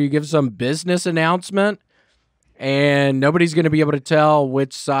before you give some business announcement, and nobody's going to be able to tell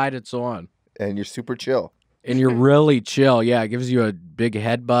which side it's on. And you're super chill. And you're really chill. Yeah, it gives you a big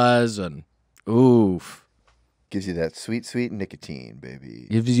head buzz and oof. Gives you that sweet, sweet nicotine, baby.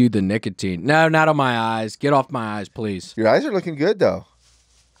 Gives you the nicotine. No, not on my eyes. Get off my eyes, please. Your eyes are looking good, though.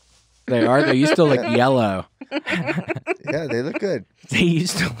 They are. They used to look yellow. Yeah, they look good. They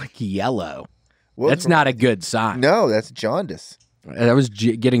used to look yellow. What's That's not a good sign. No, that's jaundice. That was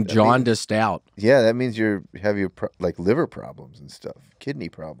getting jaundiced out. Yeah, that means you have your like liver problems and stuff, kidney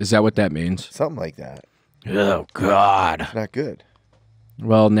problems, Is that what that means? something like that. Oh, God. Not good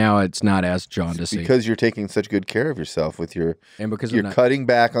Well, now it's not as jaundicey. because you're taking such good care of yourself with your. And because You're I'm not cutting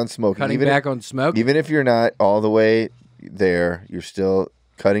back on smoking. cutting back on smoke. Even if you're not all the way there, you're still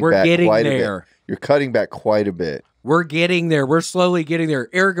cutting We're back getting quite a there. bit. You're cutting back quite a bit. We're getting there. We're slowly getting there.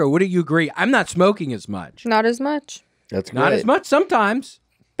 Erica, would you agree? I'm not smoking as much. Not as much. That's great. Not as much sometimes.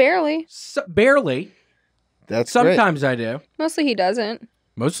 Barely. Barely. That's great. Sometimes I do. Mostly he doesn't.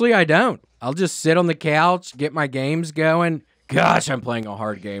 Mostly I don't. I'll just sit on the couch, get my games going. Gosh, I'm playing a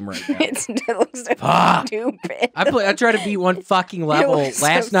hard game right now. It looks so Fuck. stupid. I try to beat one fucking level was so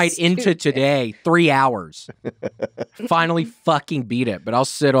last night into stupid. today, 3 hours. Finally fucking beat it. But I'll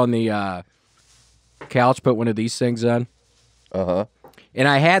sit on the couch, put one of these things on. Uh-huh.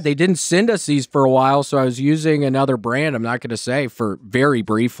 And they didn't send us these for a while, so I was using another brand, I'm not going to say, for very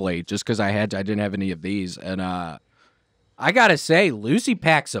briefly, just because I didn't have any of these. And I got to say, Lucy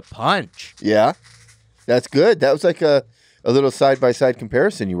packs a punch. Yeah. That's good. That was like a little side-by-side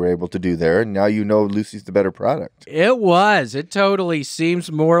comparison you were able to do there, and now you know Lucy's the better product. It was. It totally seems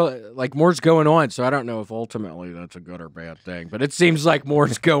more like more's going on, so I don't know if ultimately that's a good or bad thing, but it seems like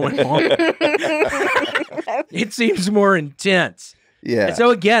more's going on. It seems more intense. Yeah. And so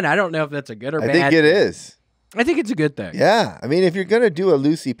again, I don't know if that's a good or bad I think it is. I think it's a good thing. Yeah. I mean, if you're going to do a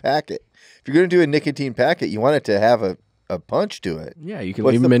Lucy packet, if you're going to do a nicotine packet, you want it to have a punch to it. Yeah, you can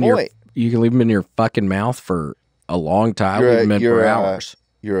What's leave the them in point? you can leave them in your fucking mouth for a long time, leave them in for hours.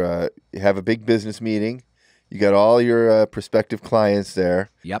 You have a big business meeting. You got all your prospective clients there.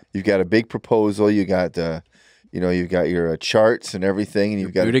 Yep. You've got a big proposal. You got you've got your charts and everything, and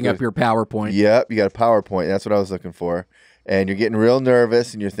you've got Booting up your PowerPoint. Yep, you got a PowerPoint. That's what I was looking for. And you're getting real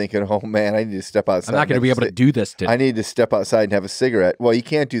nervous, and you're thinking, "Oh man, I need to step outside. I'm not going to be able to do this today. I need to step outside and have a cigarette." Well, you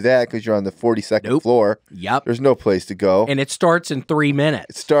can't do that because you're on the 42nd Nope. floor. Yep. There's no place to go. And it starts in 3 minutes.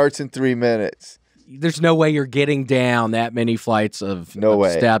 It starts in 3 minutes. There's no way you're getting down that many flights of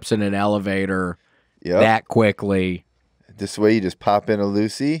way. steps in an elevator Yep. that quickly. This way, you just pop in a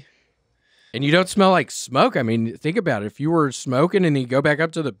Lucy. And you don't smell like smoke. I mean, think about it. If you were smoking and you go back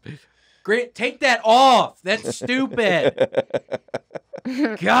up to the... Grant, take that off. That's stupid.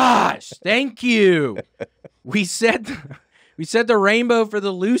 Gosh, thank you. We said the rainbow for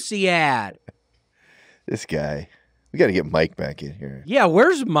the Lucy ad. This guy. We got to get Mike back in here. Yeah,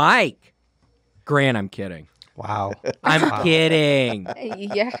 where's Mike? Grant, I'm kidding. Wow. I'm kidding.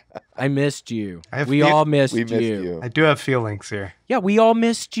 Yeah. I missed you. We all missed We missed you. I do have feelings here. Yeah, we all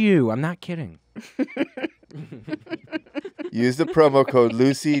missed you. I'm not kidding. Use the promo code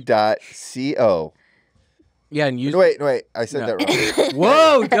Lucy.co. Yeah, and use. Wait. I said that wrong.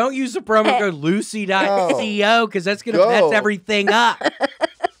 Whoa! Don't use the promo code Lucy.co because that's gonna mess everything up.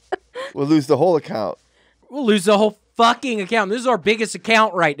 We'll lose the whole account. We'll lose the whole fucking account. This is our biggest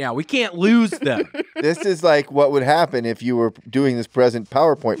account right now. We can't lose them. This is like what would happen if you were doing this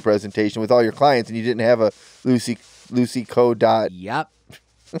PowerPoint presentation with all your clients and you didn't have a Lucy.co. Yep.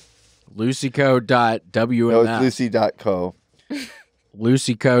 LucyCo.wms. No, it's Lucy.co.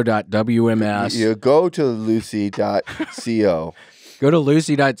 LucyCo.wms. You go to Lucy.co. Go to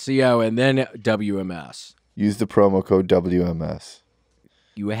Lucy.co and then WMS. Use the promo code WMS.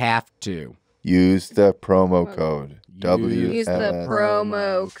 You have to. Use the promo code WMS. Use the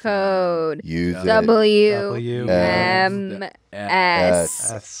promo code Use it. WMS.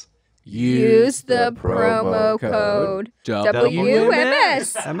 S. Use the promo code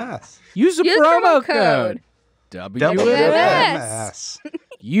WMS. MS. Use the promo code WMS.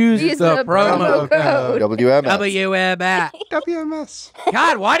 Use the promo code WMS. WMS. WMS.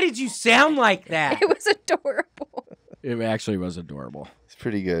 God, why did you sound like that? It was adorable. It actually was adorable. It's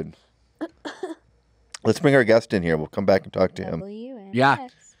pretty good. Let's bring our guest in here. We'll come back and talk to him. WMS. Yeah.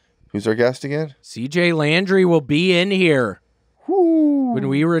 Who's our guest again? CJ Landry will be in here Woo. when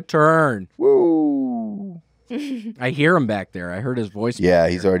we return. Woo. I hear him back there. I heard his voice. Yeah,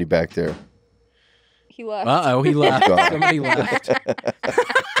 he's already back there. He left. Uh-oh, he left. Gone. Somebody left.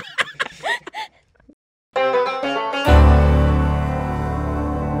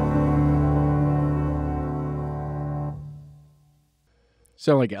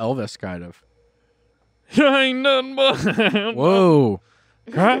 Sound like Elvis, kind of. Ain't nothing but Whoa.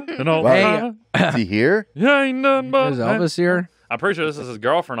 and all Wow. Is he here? ain't nothing but Is Elvis here? I'm pretty sure this is his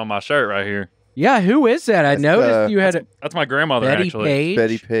girlfriend on my shirt right here. Yeah, who is that? I That's, noticed you had a That's my grandmother, Betty actually. Page.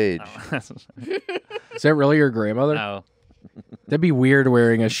 Betty Page. Is that really your grandmother? No. That'd be weird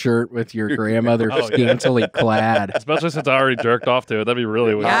wearing a shirt with your grandmother Oh, yeah. scantily clad. Especially since I already jerked off to it. That'd be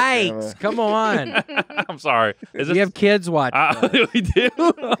really weird. Yikes! Come on. I'm sorry. Is We have kids watching. we do?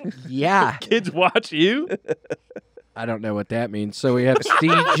 Yeah. Kids watch you? I don't know what that means. So we have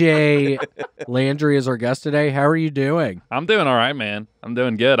CJ Landry as our guest today. How are you doing? I'm doing all right, man. I'm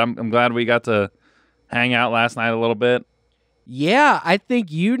doing good. I'm glad we got to hang out last night a little bit. Yeah, I think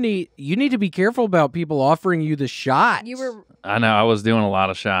you need to be careful about people offering you the shot. You were. I know. I was doing a lot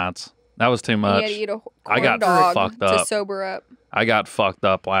of shots. That was too You much. had to eat a I corn got dog fucked to up. sober up. I got fucked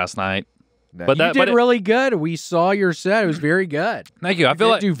up last night. Nice. But You that, did but it- really good. We saw your set. It was very good. Thank you. I You feel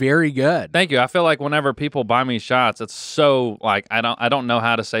did like do very good. Thank you. I feel like whenever people buy me shots, it's so like I don't know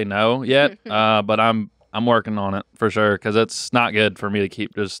how to say no yet. But I'm working on it for sure because it's not good for me to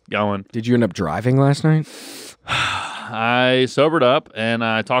keep just going. Did you end up driving last night? I sobered up and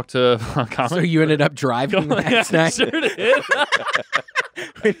I talked to a comic. So you ended up driving last night Sure did.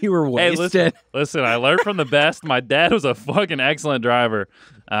 when you were Hey, wasted. listen. I learned from the best. My dad was a fucking excellent driver.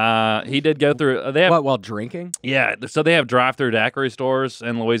 He did go through. They have What, while drinking? Yeah, so they have drive-through daiquiri stores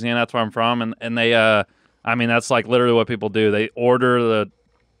in Louisiana. That's where I'm from, and they, I mean, that's like literally what people do. They order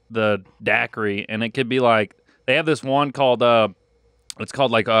the daiquiri, and it could be like they have this one called it's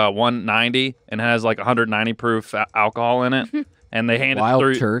called like 190, and it has like 190 proof alcohol in it, and they hand Wild it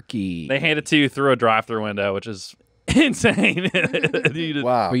through. turkey. They hand it to you through a drive-through window, which is insane. You just-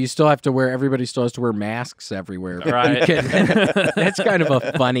 Wow. But you still have to wear. Everybody still has to wear masks everywhere. Right. You can- that's kind of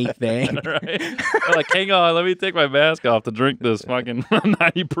a funny thing. Right? They're like, hang on, let me take my mask off to drink this fucking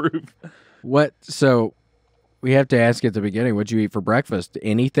 90 proof. What? So we have to ask at the beginning. What'd you eat for breakfast?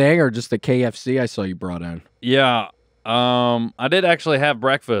 Anything, or just the KFC I saw you brought in? Yeah. I did actually have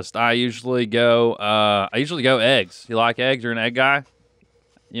breakfast. I usually go eggs. You like eggs? You're an egg guy?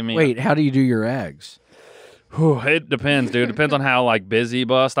 You mean Wait, how do you do your eggs? Whew, it depends, dude. It depends on how like busy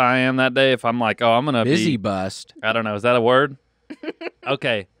bust I am that day. If I'm like, oh, I'm gonna Busy be bust. I don't know, is that a word?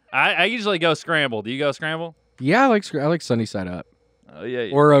 Okay. I usually go scramble. Do you go scramble? Yeah, I like sunny side up Oh yeah.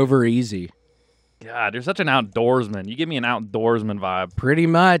 or over easy. God, you're such an outdoorsman. You give me an outdoorsman vibe. Pretty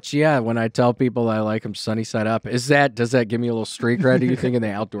much, yeah. When I tell people I like them sunny side up, does that give me a little streak cred? Do you think in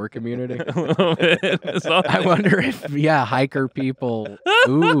the outdoor community? A little bit. I wonder if hiker people.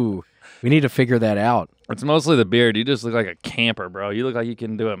 Ooh, we need to figure that out. It's mostly the beard. You just look like a camper, bro. You look like you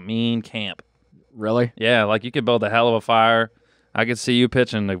can do a mean camp. Really? Yeah, like you could build a hell of a fire. I could see you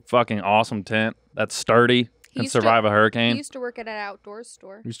pitching a fucking awesome tent that's sturdy. and survive a He hurricane. used to work at an outdoor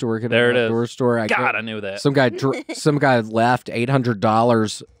store. Used to work at There an it is. outdoor store. God, I knew that. Some guy left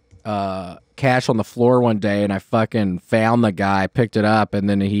 $800 cash on the floor one day, and I fucking found the guy, picked it up, and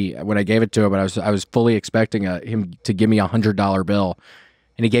then when I gave it to him, I was fully expecting him to give me $100 bill,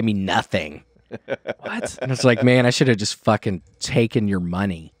 and he gave me nothing. What? And it's like, man, I should have just fucking taken your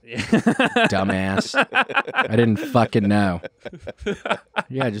money, dumbass. I didn't fucking know.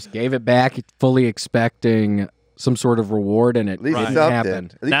 Yeah, I just gave it back, fully expecting some sort of reward, and it At least didn't something. happen.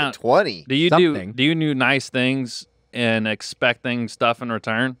 At least Now, a 20. Do you Something. do you do nice things and expecting stuff in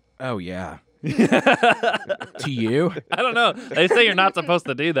return? Oh yeah. To you? I don't know. They say you're not supposed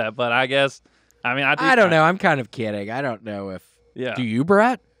to do that, but I guess I mean I don't know. I'm kind of kidding. I don't know if. Yeah. Do you,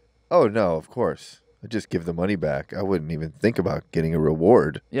 Brett? Oh, no, of course. I just give the money back. I wouldn't even think about getting a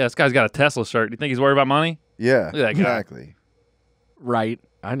reward. Yeah, this guy's got a Tesla shirt. Do you think he's worried about money? Yeah, Look at that guy. exactly. Right.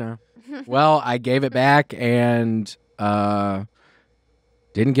 I know. Well, I gave it back and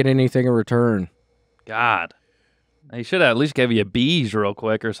didn't get anything in return. God. He should have at least gave you a beige real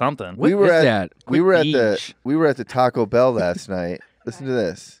quick or something. What is that? We were at beige. the Taco Bell last night. Listen to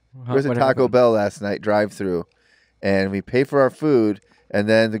this. We were at the What Taco happened? Bell last night, drive-through, and we pay for our food. And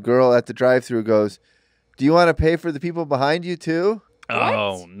then the girl at the drive-through goes, "Do you want to pay for the people behind you too?"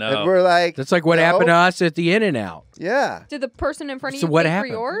 Oh And no. we're like, That's like what "No." happened to us at the In-N-Out. Yeah. Did the person in front of So you what pay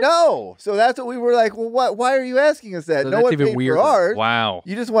happened? for yours? No. So that's what we were like. Well, what? Why are you asking us that? So No that's one even paid weirder. for ours. Wow.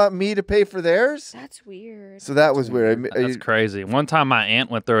 You just want me to pay for theirs? That's weird. So that was weird. That's crazy. One time my aunt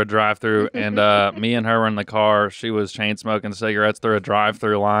went through a drive-through and me and her were in the car. She was chain smoking cigarettes through a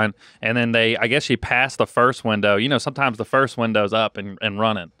drive-through line. And then I guess she passed the first window. You know, sometimes the first window's up and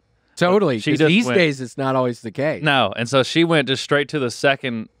running. Totally. She 'Cause just these went- days, it's not always the case. No. And so she went just straight to the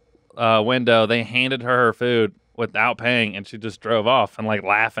second window. They handed her food without paying and she just drove off and like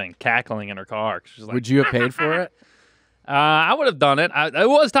laughing, cackling in her car. She's like, Would you have paid for it? I would have done it. It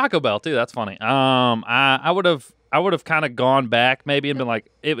was Taco Bell too. That's funny. I would have kind of gone back maybe and been like,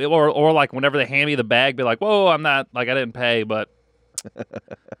 or like whenever they hand me the bag, be like, whoa, I'm not like I didn't pay, but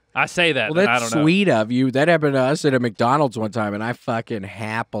I say that. Well, and I that's don't know. sweet of you. That happened to us at a McDonald's one time, and I fucking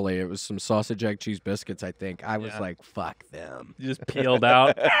happily, it was some sausage, egg, cheese biscuits, I think. I was Yeah. like, fuck them. You just peeled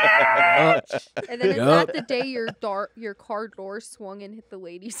out. And then is Yup. that the day your car door swung and hit the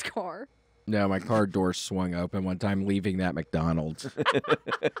lady's car? No, my car door swung open one time leaving that McDonald's.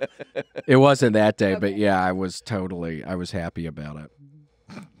 It wasn't that day, but Okay. yeah, I was happy about it.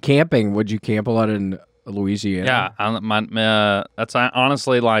 Camping, would you camp a lot in Louisiana? Yeah, that's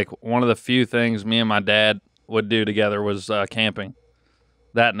honestly like one of the few things me and my dad would do together was camping.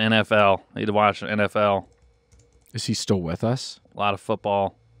 That and NFL. He'd watch NFL. Is he still with us? A lot of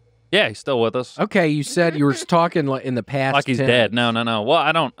football. Yeah, he's still with us. Okay, you said you were talking in the past. Like he's tense. dead. No. Well,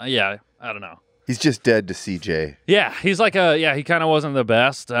 I don't. Yeah, I don't know. He's just dead to CJ. Yeah, he's like he kind of wasn't the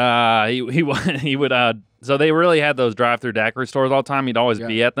best. He would. So they really had those drive-through daiquiri stores all the time. He'd always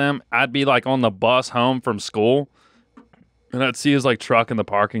be at them. I'd be like on the bus home from school, and I'd see his like truck in the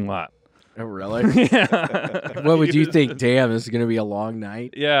parking lot. Oh, really? Yeah. What would you think? Damn, this is going to be a long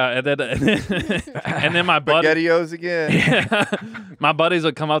night. Yeah, and then my buddy. Spaghettios again. Yeah. My buddies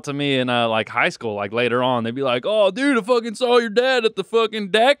would come up to me in like high school, like later on. They'd be like, "Oh, dude, I fucking saw your dad at the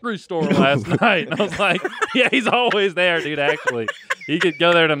fucking daiquiri store last night." And I was like, "Yeah, he's always there, dude. Actually, he could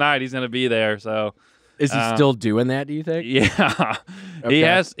go there tonight. He's gonna be there." So, Is he still doing that, do you think? yeah, Okay. he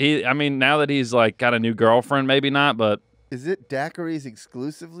has. I mean, now that he's like got a new girlfriend, maybe not, but Is it daiquiris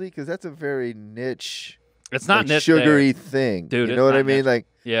exclusively? Because that's a very niche, it's not like, niche sugary there. thing. Dude, you it's know what not I mean? niche. Like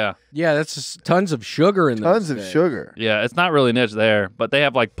Yeah, Yeah, that's just tons of sugar in tons those of things. sugar. yeah, it's not really niche there, but they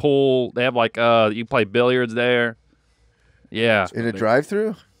have like pool. They have like you play billiards there. Yeah. In a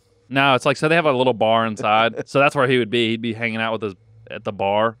drive-through? No, it's like so they have a little bar inside. So that's where he would be. He'd be hanging out with us at the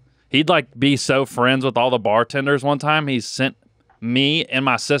bar. He'd like be so friends with all the bartenders. One time he sent me and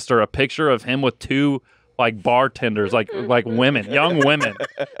my sister a picture of him with two like bartenders, like women, young women.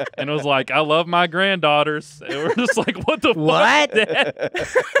 And it was like, "I love my granddaughters." And we're just like, "What the What? fuck, Dad?"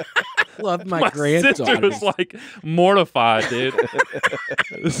 Love my, My granddaughter. sister was like mortified, dude.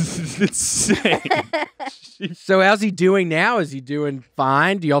 This is insane. So how's he doing now? Is he doing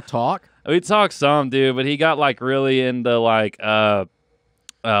fine? Do y'all talk? We talked some, dude, but he got like really into like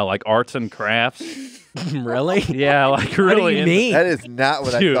arts and crafts. Really? Yeah, like What do really. you into- mean? That is not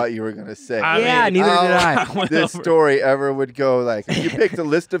what Dude. I thought you were going to say. Yeah, neither did I. went This over- story ever would go like, if you picked a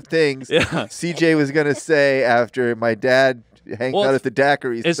list of things Yeah. CJ was going to say after my dad hanging Well, out at the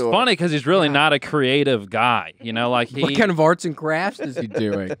daiquiri It's store. funny because he's really not a creative guy, you know. Like What kind of arts and crafts is he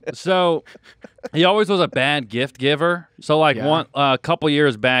doing? so he always was a bad gift giver. So like Yeah. a couple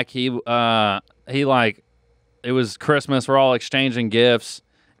years back, he like it was Christmas. We're all exchanging gifts.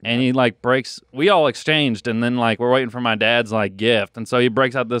 And he like breaks, we all exchanged, and then like we're waiting for my dad's like gift. And so he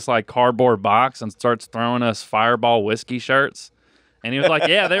breaks out this like cardboard box and starts throwing us Fireball whiskey shirts. And he was like,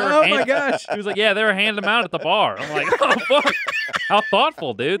 yeah, they were. Oh my gosh. He was like, yeah, they were handing them out at the bar. I'm like, oh, fuck. How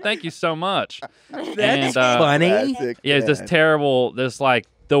thoughtful, dude. Thank you so much. That's funny. Classic Yeah, it's dad. just terrible. This like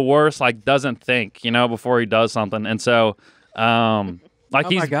the worst, like doesn't think, before he does something. And so, like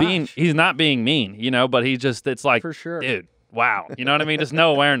Oh my gosh. he's not being mean, but he just, it's like, For sure. dude, wow. You know what I mean? Just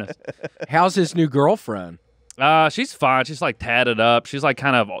no awareness. How's his new girlfriend? She's fine. She's like tatted up. She's like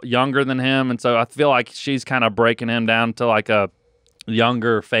kind of younger than him. And so I feel like she's kind of breaking him down to like a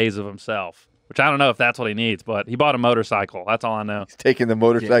younger phase of himself, which I don't know if that's what he needs, but he bought a motorcycle. That's all I know. He's taking the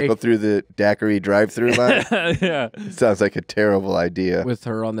motorcycle through the daiquiri drive-through line. Yeah. Sounds like a terrible idea. With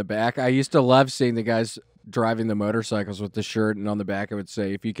her on the back. I used to love seeing the guys driving the motorcycles with the shirt, and on the back it would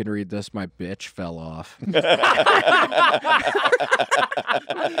say, if you can read this, my bitch fell off.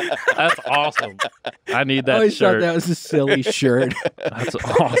 That's awesome. I need I that always thought shirt. that was a silly shirt. That's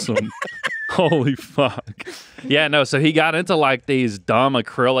awesome. Holy fuck. Yeah, no, so he got into like these dumb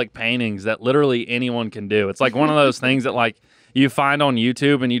acrylic paintings that literally anyone can do. It's like one of those things that like you find on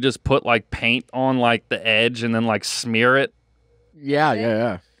YouTube and you just put like paint on like the edge and then like smear it.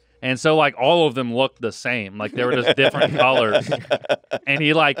 Yeah. And so like all of them looked the same. Like they were just different colors. And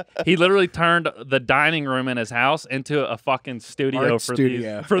he literally turned the dining room in his house into a fucking studio Art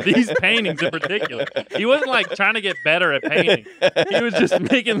studio. for these paintings in particular. He wasn't like trying to get better at painting. He was just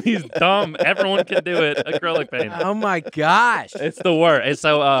making these dumb, everyone can do it acrylic paintings. Oh my gosh. It's the worst.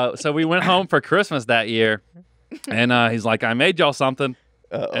 And so we went home for Christmas that year, and he's like, I made y'all something.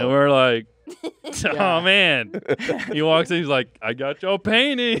 And we're like, oh man. He walks in, he's like, I got your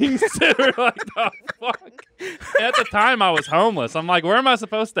paintings. And we're like, the fuck? And at the time I was homeless. I'm like, where am I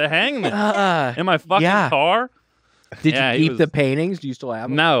supposed to hang this? In my fucking car? Did Yeah, you he keep was- the paintings? Do you still have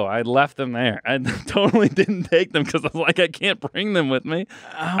them? No, I left them there. I totally didn't take them because I was like, I can't bring them with me.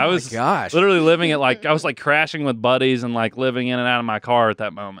 I was my gosh. literally living it like I was like crashing with buddies and like living in and out of my car at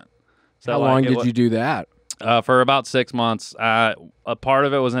that moment. So How like, long it did wa- you do that? For about 6 months. A part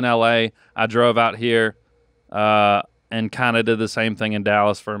of it was in LA. I drove out here and kind of did the same thing in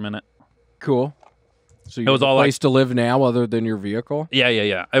Dallas for a minute. Cool. So you It was have a all like- place to live now other than your vehicle?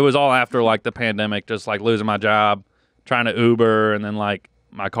 Yeah. It was all after like the pandemic, just like losing my job, trying to Uber, and then like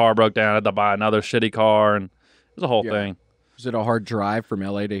my car broke down. I had to buy another shitty car, and it was a whole thing. Was it a hard drive from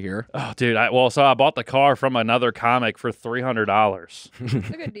LA to here? Oh, dude. So I bought the car from another comic for $300. It's a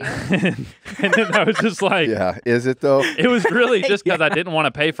good deal. And then I was just like, Yeah, is it though? it was really just because I didn't want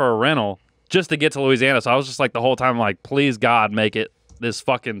to pay for a rental just to get to Louisiana. So I was just like the whole time, like, please God, make it this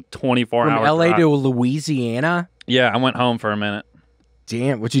fucking 24-hour From LA drive. to Louisiana? Yeah, I went home for a minute.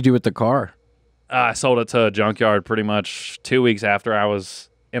 Damn, what'd you do with the car? I sold it to a junkyard pretty much 2 weeks after I was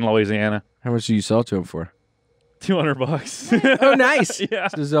in Louisiana. How much did you sell to him for? $200. Oh, nice. Yeah.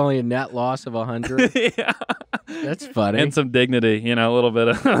 So there's only a net loss of 100. Yeah. That's funny. And some dignity, a little bit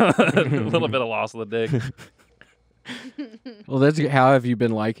of loss of the dick. Well, how have you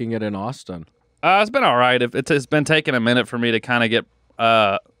been liking it in Austin? It's been all right. It's been taking a minute for me to kind of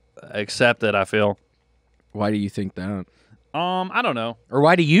get accepted, I feel. Why do you think that? I don't know. Or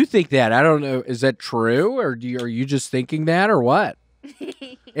why do you think that? I don't know. Is that true? Or are you just thinking that or what?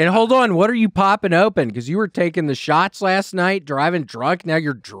 And hold on, what are you popping open? Because you were taking the shots last night, driving drunk. Now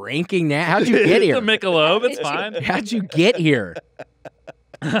you're drinking now. How'd you get The here? Michelob, it's fine. How'd you get here?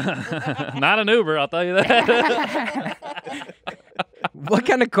 Not an Uber, I'll tell you that. What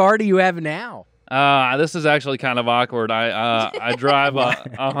kind of car do you have now? This is actually kind of awkward. I drive a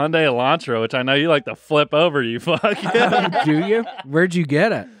Hyundai Elantra, which I know you like to flip over, you fuck. Do you? Where'd you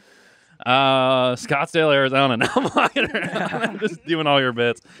get it? Scottsdale, Arizona. No, I'm just doing all your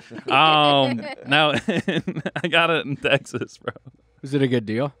bits. No, I got it in Texas, bro. Was it a good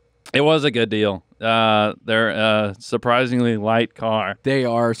deal? It was a good deal. They're a surprisingly light car. They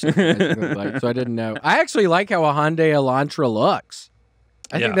are surprisingly light, so I didn't know. I actually like how a Hyundai Elantra looks.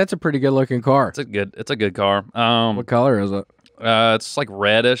 I think that's a pretty good looking car. It's a good car. What color is it? It's like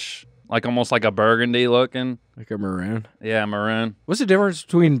reddish, like almost like a burgundy looking. Like a maroon. Yeah, maroon. What's the difference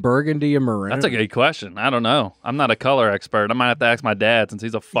between burgundy and maroon? That's a good question. I don't know. I'm not a color expert. I might have to ask my dad since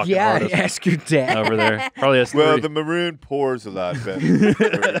he's a fucking artist ask your dad. over there. Probably has Well, three. the maroon pours a lot better.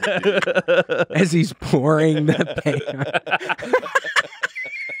 As he's pouring the paint.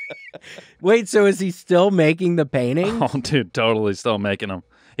 Wait, so is he still making the painting? Oh, dude, totally still making them.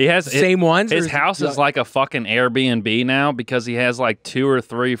 He has Same ones? or His is it house is like a fucking Airbnb now because he has like 2 or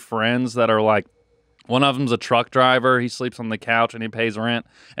 3 friends that are like One of them's a truck driver. He sleeps on the couch and he pays rent.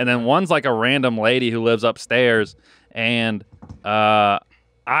 And then one's like a random lady who lives upstairs. And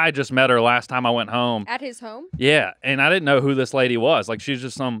I just met her last time I went home. At his home? Yeah, and I didn't know who this lady was. Like, she's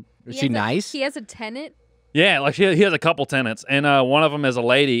just some... Is she nice? He has a tenant? Yeah, like he has a couple tenants, and one of them is a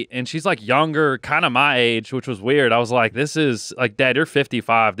lady, and she's like younger, kind of my age, which was weird. I was like, this is... Like, Dad, you're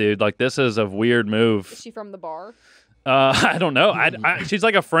 55, dude. Like, this is a weird move. Is she from the bar? I don't know. She's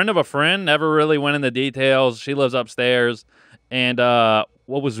like a friend of a friend. Never really went into details. She lives upstairs, and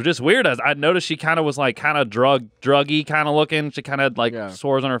what was just weird is I noticed she kind of was like kind of druggy kind of looking. She kind of like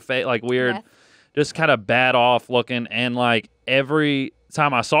sores on her face, like weird, just kind of bad off looking. And like every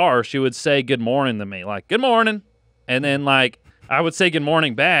time I saw her, she would say good morning to me, like good morning, and then like I would say good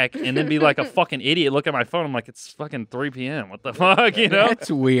morning back, and then be like a fucking idiot. Look at my phone. I'm like, it's fucking 3 p.m. What the fuck, you know? That's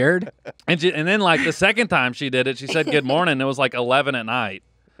weird. And then like the second time she did it, she said good morning. It was like 11 at night.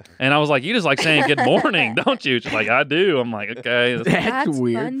 And I was like, you just like saying good morning, don't you? She's like, I do. I'm like, okay. That's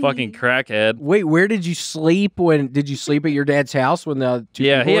weird. Funny. Fucking crackhead. Wait, where did you sleep? Did you sleep at your dad's house when the two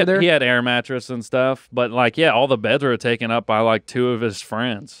people were there? He had air mattress and stuff. But like, yeah, all the beds were taken up by like 2 of his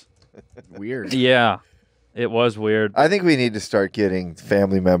friends. Weird. Yeah. It was weird. I think we need to start getting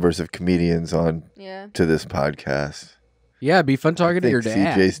family members of comedians on to this podcast. Yeah, it'd be fun talking to your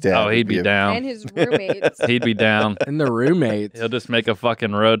dad. CJ's dad. Oh, he'd be down. And his roommates. He'd be down. And the roommates. He'll just make a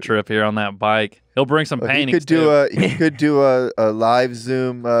fucking road trip here on that bike. He'll bring some paintings. He could do a live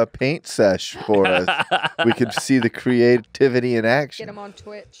Zoom paint sesh for us. We could see the creativity in action. Get him on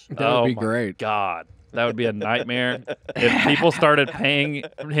Twitch. That would be great. God, that would be a nightmare. If people started paying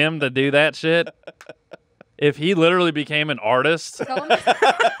him to do that shit. If he literally became an artist,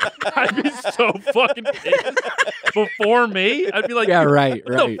 I'd be so fucking pissed. Before me, I'd be like, yeah, right.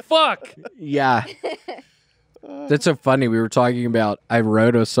 What the fuck? Yeah. That's so funny. We were talking about, I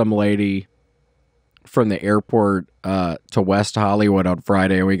rode with some lady from the airport to West Hollywood on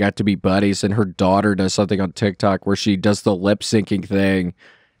Friday, and we got to be buddies, and her daughter does something on TikTok where she does the lip syncing thing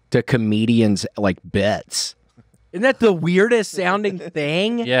to comedians like bits. Isn't that the weirdest sounding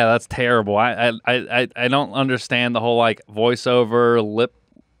thing? Yeah, that's terrible. I don't understand the whole like voiceover lip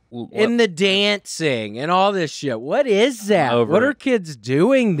and the dancing and all this shit. What is that? What are kids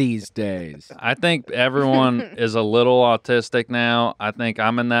doing these days? I think everyone is a little autistic now. I think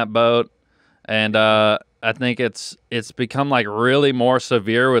I'm in that boat, and I think it's become like really more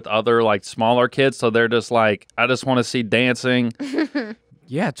severe with other like smaller kids. So they're just like, I just want to see dancing.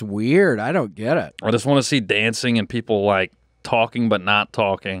 Yeah, it's weird. I don't get it. I just want to see dancing and people like talking but not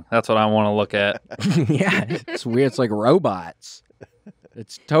talking. That's what I want to look at. Yeah, it's weird. It's like robots.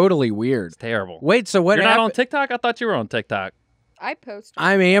 It's totally weird. It's terrible. Wait, so what You're happened? not on TikTok? I thought you were on TikTok. I post.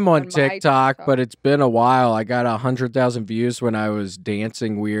 I am on my TikTok, but it's been a while. I got 100,000 views when I was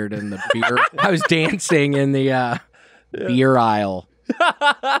dancing weird in the beer. I was dancing in the beer aisle.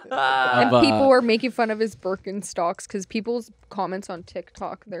 And people were making fun of his Birkenstocks because people's comments on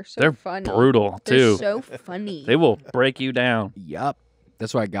TikTok, they're funny. Brutal, They're too. so funny. They will break you down. Yup.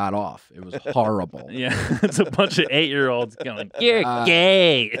 That's why I got off. It was horrible. Yeah, it's a bunch of 8-year-olds going, you're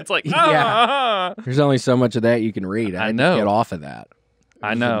gay. It's like, yeah. There's only so much of that you can read. I know. Get off of that.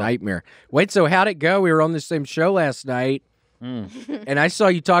 I know. A nightmare. Wait, so how'd it go? We were on the same show last night, and I saw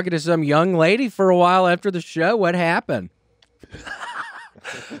you talking to some young lady for a while after the show. What happened?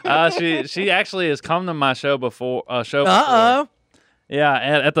 She actually has come to my show before. Uh-oh. Yeah,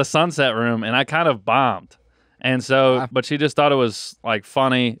 at the Sunset Room, and I kind of bombed. And so, but she just thought it was like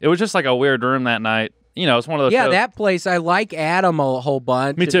funny. It was just like a weird room that night. You know, it's one of those. Yeah, shows. that place. I like Adam a whole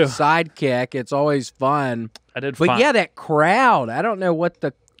bunch. Me too. Sidekick. It's always fun. I did, but yeah, that crowd. I don't know what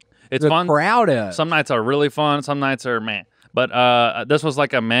the fun. Crowd is. Some nights are really fun. Some nights are meh. But this was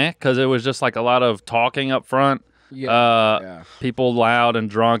like a meh because it was just like a lot of talking up front. Yeah. People loud and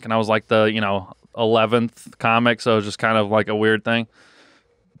drunk, and I was like the 11th comic, so it was just kind of like a weird thing.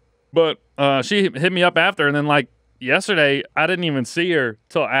 But she hit me up after, and then like yesterday, I didn't even see her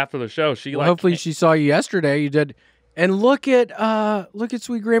till after the show. Hopefully she saw you yesterday. You did, and look at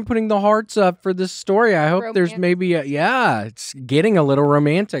Sweet Graham putting the hearts up for this story. I hope there's maybe it's getting a little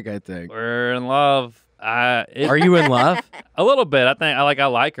romantic. I think we're in love. Are you in love? A little bit. I think I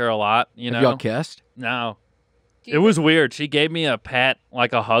like her a lot. Have y'all kissed? No. It was weird. She gave me a pat,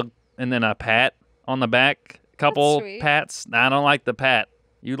 like a hug, and then a pat on the back. Couple pats. I don't like the pat.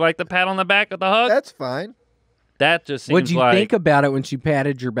 You like the pat on the back of the hug? That's fine. That just seems What'd you think about it when she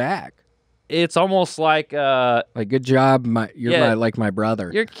patted your back? It's almost like good job, you're like my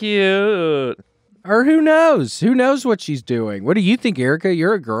brother. You're cute. Or who knows? Who knows what she's doing? What do you think, Erica?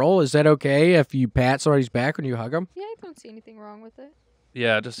 You're a girl. Is that okay if you pat somebody's back when you hug them? Yeah, I don't see anything wrong with it.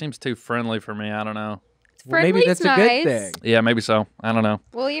 Yeah, it just seems too friendly for me. I don't know. Well, maybe Friendly's that's a nice. good thing. Yeah, maybe so. I don't know.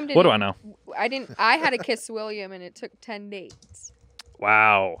 William didn't. What do I know? I didn't. I had to kiss William, and it took 10 dates.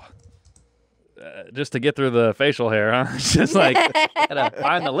 Wow. Just to get through the facial hair, huh? It's just like, gotta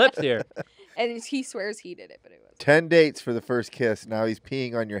find the lips here. And he swears he did it, but it was. 10 dates for the first kiss. Now he's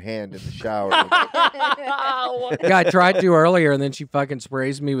peeing on your hand in the shower. Yeah, I tried to earlier, and then she fucking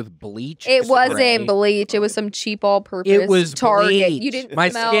sprays me with bleach. It spray. wasn't bleach. It was some cheap all-purpose. It was Target. bleach. You didn't. My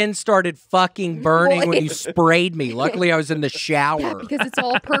smell. skin started fucking burning when you sprayed me. Luckily, I was in the shower. Because it's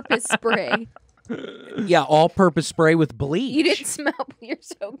all-purpose spray. Yeah, all-purpose spray with bleach. You didn't smell. You're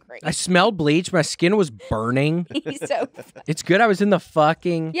so great. I smelled bleach. My skin was burning. He's so. It's good I was in the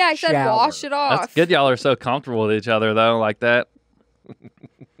fucking Yeah, I said shower. wash it off. That's good. Y'all are so comfortable with each other, though, like that.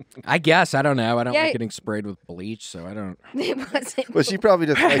 I guess. I don't know. I don't Yeah. like getting sprayed with bleach, so I don't. It wasn't. Well, she probably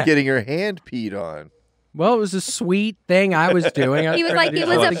doesn't like getting her hand peed on. Well, it was a sweet thing I was doing. He was like, it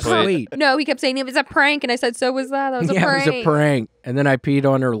was a something prank. sweet. No, he kept saying it was a prank, and I said, so was that. That was a Yeah, prank. it was a prank. And then I peed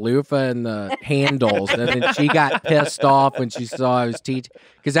on her loofah and the handles. And then she got pissed off when she saw I was TT.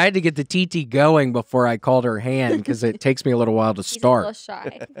 Because I had to get the TT going before I called her hand because it takes me a little while to He's start. a little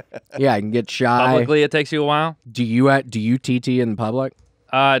shy. Yeah, I can get shy. Publicly, it takes you a while. Do you TT in public?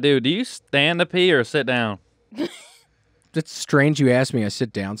 Dude, do you stand to pee or sit down? It's strange you asked me. I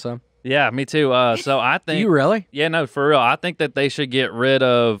sit down some. Yeah, me too. So I Do think. you really? Yeah, no, for real. I think that they should get rid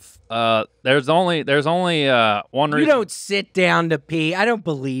of. There's only one reason. You don't sit down to pee. I don't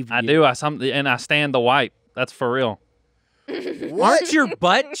believe you. I do. And I stand to wipe. That's for real. Aren't your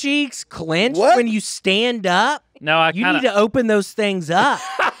butt cheeks clenched What? when you stand up? No, I You kind need to open those things up.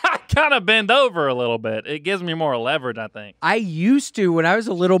 of bend over a little bit. It gives me more leverage, I think. I used to when I was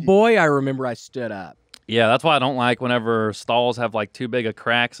a little boy. I remember I stood up Yeah, that's why I don't like whenever stalls have like too big of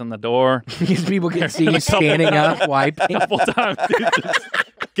cracks in the door. because people can see you standing up wiping. A couple times, dude, just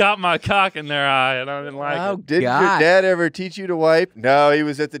got my cock in their eye, and I didn't like Oh, it. Did your God. dad ever teach you to wipe? No, he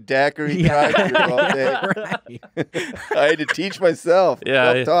was at the daiquiri Yeah. drive-thru all day. Right. I had to teach myself.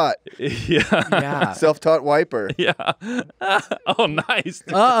 Yeah. Self-taught. Yeah. Yeah. Self-taught wiper. Yeah. Oh, nice.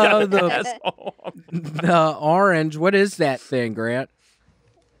 Uh-oh, the- asshole. The orange. What is that thing, Grant?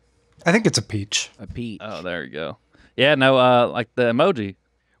 I think it's a peach. A peach. Oh, there you go. Yeah, no, like the emoji.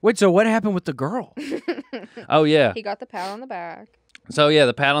 Wait, so what happened with the girl? Oh, yeah. He got the pat on the back. So yeah,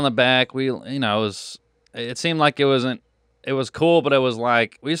 the pat on the back. It seemed like it was cool, but it was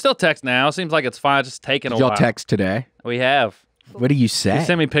like we still text now. Seems like it's fine. Just taking a Y'all while. text today? We have. What do you She say?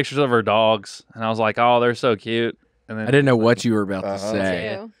 sent me pictures of her dogs, and I was like, "Oh, they're so cute." And then I didn't know what you were about to Uh-huh.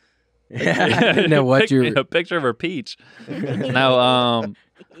 say. Too. I didn't know what you were. a picture of her peach.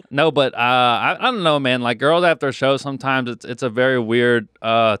 No, but I don't know, man. Like girls after a show, sometimes it's a very weird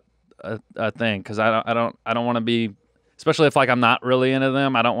thing because I don't want to be, especially if like I'm not really into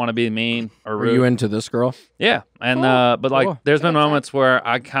them. I don't want to be mean or Were rude. you into this girl? Yeah, and Cool. but like Cool. there's been moments where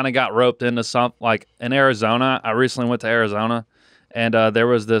I kind of got roped into some like in Arizona. I recently went to Arizona, and there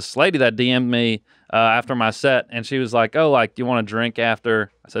was this lady that DM'd me after my set, and she was like, "Oh, like, do you want a drink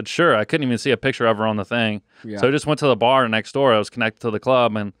after?" I said, "Sure." I couldn't even see a picture of her on the thing, Yeah. so I just went to the bar next door. I was connected to the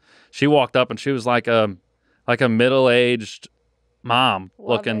club, and she walked up, and she was like a middle-aged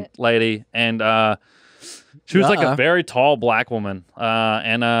mom-looking it. lady, and she was like Uh-uh. a very tall black woman,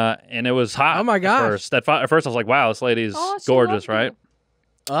 and it was hot. Oh my gosh. At first, I was like, "Wow, this lady's Oh, she gorgeous, loved you. right?"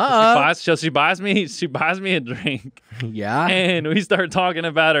 Uh-oh. She buys me a drink, Yeah. and we start talking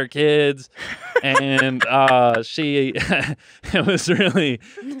about her kids, and she it was really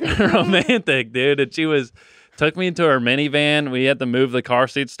romantic, dude. And she took me into her minivan. We had to move the car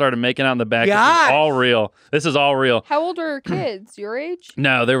seats, started making out in the back. This is Gosh. all real. This is all real. How old are her kids? Your age?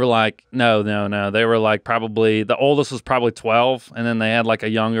 No, they were like no. They were like probably the oldest was probably 12, and then they had like a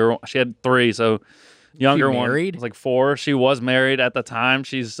younger. She had 3, so. Younger one married? was like 4. She was married at the time.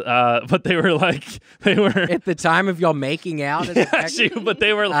 She's but they were At the time of y'all making out? As a text- but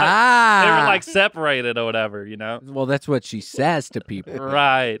they were like Ah. they were like separated or whatever, you know? Well, that's what she says to people.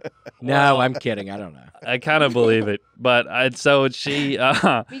 Right. No, I'm kidding. I don't know. I kind of believe it. But so she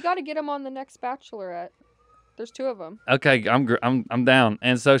We got to get him on the next Bachelorette. There's 2 of them. okay, I'm down.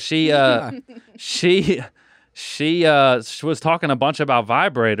 And so she she was talking a bunch about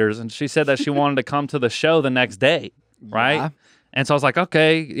vibrators, and she said that she wanted to come to the show the next day, right? Yeah. And so I was like,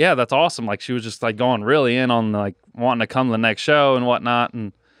 okay, yeah, that's awesome. Like she was just like going really in on like wanting to come to the next show and whatnot,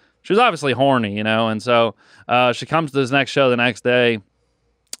 and she was obviously horny, you know. And so she comes to this next show the next day,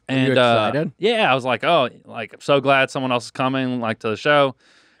 and you excited? yeah, I was like, oh, like I'm so glad someone else is coming like to the show.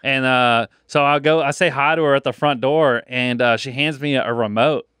 And so I say hi to her at the front door, and she hands me a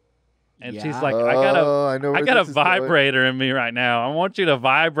remote. And Yeah. she's like, I know I where got a this is going. vibrator in me right now. I want you to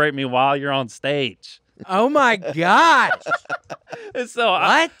vibrate me while you're on stage. Oh my gosh. And so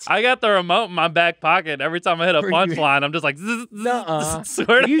What? I got the remote in my back pocket. Every time I hit a Were you- punchline, I'm just like, Nuh-uh.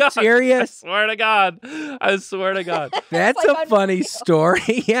 swear Are to you God. I serious? swear to God. I swear to God. That's like a funny story.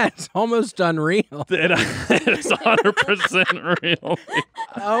 Yeah, it's almost unreal. It's 100% real.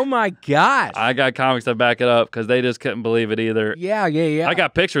 Oh my gosh. I got comics that back it up because they just couldn't believe it either. Yeah. I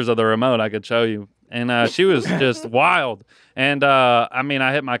got pictures of the remote I could show you. And she was just wild. And I mean,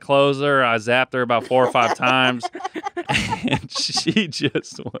 I hit my closer. I zapped her about 4 or 5 times. And she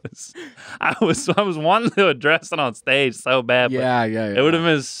just was. I was wanting to address it on stage so bad. But Yeah. it would have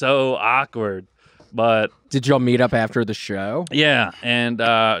been so awkward. But Did y'all meet up after the show? yeah. And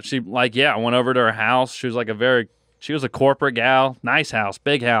she I went over to her house. She was she was a corporate gal. Nice house,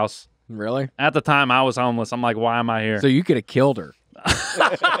 big house. Really? At the time, I was homeless. I'm like, why am I here? So you could have killed her.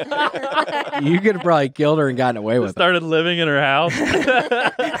 You could have probably killed her and gotten away with it. Started living in her house.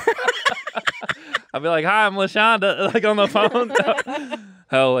 I'd be like, "Hi, I'm LaShonda," like on the phone.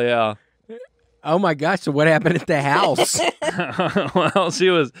 Hell yeah! Oh my gosh! So what happened at the house? Well, she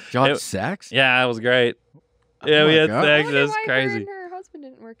was. Y'all had sex? Yeah, it was great. Yeah, Oh we my had God. sex. I wonder It was why her crazy. and her husband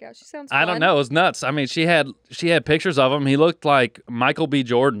didn't work out. She sounds I don't fun. know. It was nuts. I mean, she had pictures of him. He looked like Michael B.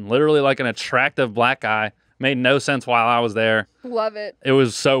 Jordan, literally like an attractive black guy. Made no sense while I was there. Love it. It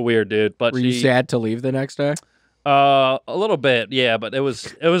was so weird, dude. But Were you sad to leave the next day? A little bit, yeah. But it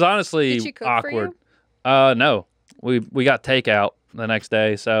was honestly Did she cook awkward. for you? No, we got takeout the next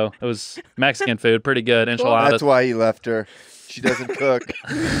day, so it was Mexican food, pretty good. Enchiladas. That's why he left her. She doesn't cook.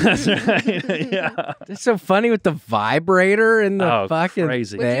 That's right. Yeah. It's so funny with the vibrator and the Oh, fucking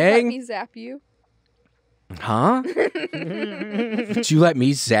crazy. Would you let thing. me zap you? Huh? Did you let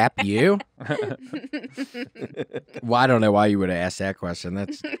me zap you? Well, I don't know why you would have asked that question.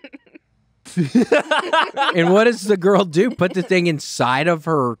 That's. And what does the girl do? Put the thing inside of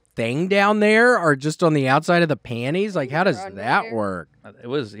her thing down there, or just on the outside of the panties? Like, how does Run that there. work? It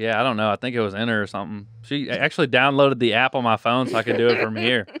was, I don't know. I think it was in her or something. She actually downloaded the app on my phone so I could do it from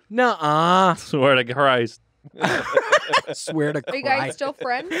here. Nuh-uh. Swear to Christ. Swear to Are you guys Christ. still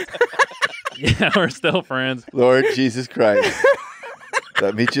friends? Yeah, we're still friends. Lord Jesus Christ.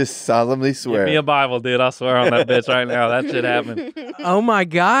 Let me just solemnly Give swear. me a Bible, dude. I swear on that bitch right now. That shit happened. Oh my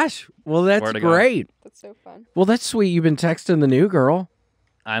gosh. Well, that's Swear to God. great. That's so fun. Well, that's sweet. You've been texting the new girl.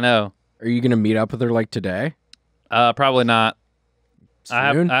 I know. Are you going to meet up with her like today? Probably not.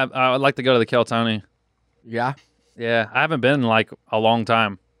 Soon? I would like to go to the Keltoni. Yeah. Yeah, I haven't been in like a long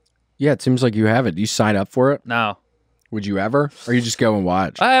time. Yeah, it seems like you have it. Do you sign up for it? No. Would you ever? Or you just go and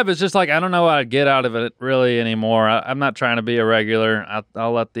watch? I have. It's just like I don't know what I'd get out of it really anymore. I'm not trying to be a regular.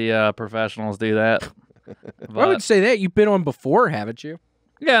 I'll let the professionals do that. I But, would say that. You've been on before, haven't you?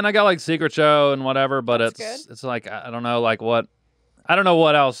 yeah, and I got like Secret Show and whatever, but That's it's like I don't know like what I don't know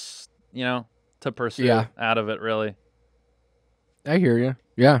what else to pursue Yeah. out of it really. I hear you.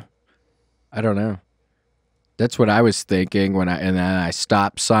 Yeah. I don't know. That's what I was thinking and then I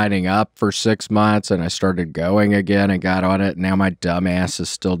stopped signing up for 6 months and I started going again and got on it. Now my dumb ass is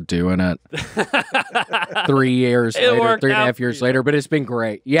still doing it 3 years It later, worked 3.5 out for years you. later, but it's been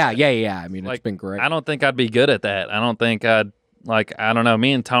great. Yeah. I mean, Like, it's been great. I don't think I'd be good at that. I don't think I'd I don't know.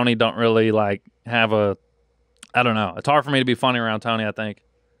 Me and Tony don't really have I don't know. It's hard for me to be funny around Tony, I think.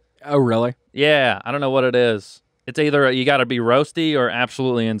 Oh, really? Yeah, I don't know what it is. It's either you got to be roasty or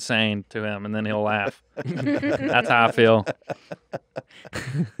absolutely insane to him, and then he'll laugh. That's how I feel.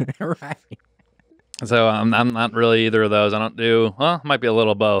 Right. So I'm not really either of those. I don't do, might be a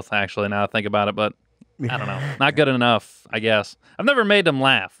little both, actually, now I think about it, but I don't know. Not good enough, I guess. I've never made them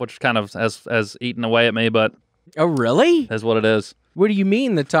laugh, which kind of has eaten away at me, but Oh, really? that's what it is. What do you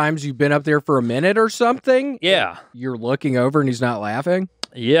mean? The times you've been up there for a minute or something? Yeah. You're looking over and he's not laughing?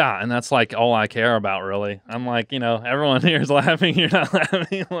 Yeah, and that's like all I care about, really. I'm like, everyone here is laughing, you're not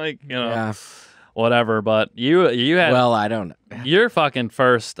laughing, Yeah. whatever. But you had Well, I don't know. your fucking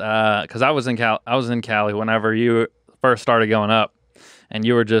first, because I was in Cali whenever you first started going up, and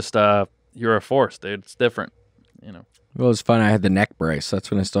you were just you were a force, dude. It's different, Well, it was fun. I had the neck brace.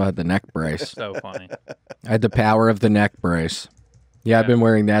 That's when I still had the neck brace. So funny. I had the power of the neck brace. Yeah, I've been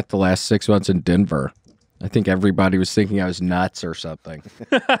wearing that the last 6 months in Denver. I think everybody was thinking I was nuts or something.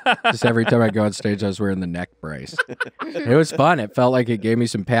 Just every time I go on stage, I was wearing the neck brace. It was fun. It felt like it gave me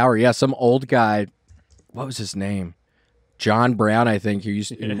some power. Yeah, some old guy, what was his name? John Brown, I think, who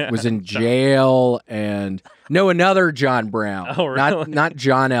was in jail, and no, another John Brown. Oh, really? Not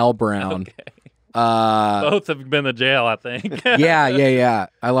John L. Brown. Okay. Uh, Both have been to jail, I think. yeah.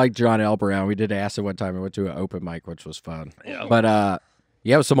 I like John L. Brown. We did acid one time. I went to an open mic, which was fun. Yeah. But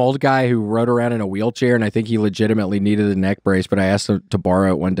Yeah, it was some old guy who rode around in a wheelchair, and I think he legitimately needed a neck brace, but I asked him to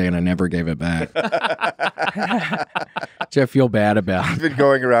borrow it one day, and I never gave it back. Which I feel bad about. He's been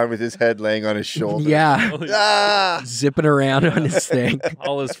going around with his head laying on his shoulder. Yeah. Ah! Zipping around on his thing.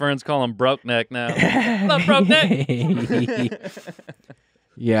 All his friends call him Broke Neck now. Love Broke Neck.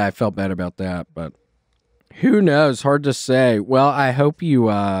 Yeah, I felt bad about that, but who knows? Hard to say. Well, I hope you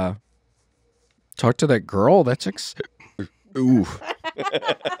talk to that girl. That's Ooh.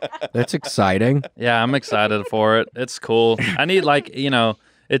 That's exciting. Yeah, I'm excited for it. It's cool. I need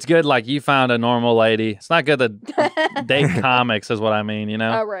it's good like you found a normal lady. It's not good to date comics is what I mean,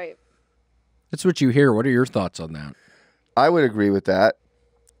 Oh, right. That's what you hear. What are your thoughts on that? I would agree with that.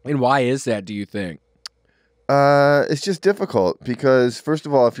 And why is that, do you think? It's just difficult because, first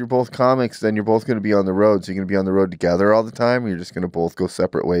of all, if you're both comics, then you're both going to be on the road. So you're going to be on the road together all the time. Or you're just going to both go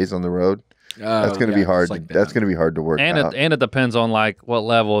separate ways on the road. That's going to be hard. Like that's going to be hard to work out. And it depends on like what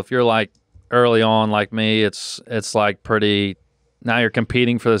level. If you're like early on like me, it's like pretty. Now you're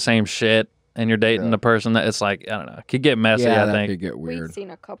competing for the same shit, and you're dating the person that it's like I don't know. It could get messy. Yeah, I that think. could get weird. We've seen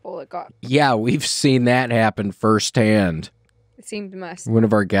a couple that got. Yeah, we've seen that happen firsthand. It seemed messy. One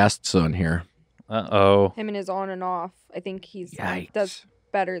of our guests on here. Uh-oh. Him and his on and off. I think he's does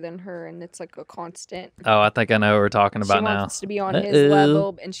better than her, and it's like a constant. Oh, I think I know what we're talking about she now. wants to be on his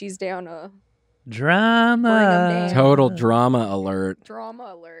level, and she's down a Drama. Total drama alert.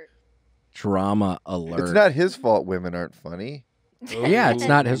 drama alert. Drama alert. It's not his fault women aren't funny. Yeah, it's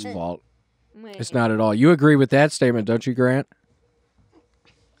not his fault. It's not at all. You agree with that statement, don't you, Grant?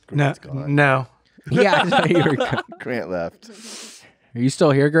 No. Yeah, I know you were- Grant left. Are you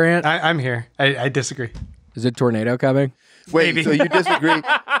still here, Grant? I'm here. I disagree. Is it tornado coming? Wait, Maybe. so you disagree?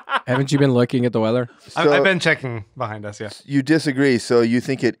 Haven't you been looking at the weather? So I've been checking behind us, yeah. you disagree. So you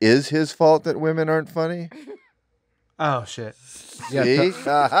think it is his fault that women aren't funny? Oh, shit. Yeah, See?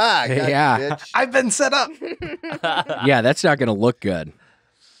 Aha, got you, Yeah. bitch. I've been set up. Yeah, that's not going to look good.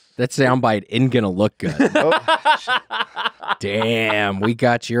 That soundbite isn't going to look good. Damn, we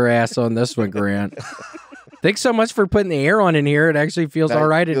got your ass on this one, Grant. Thanks so much for putting the air on in here. It actually feels all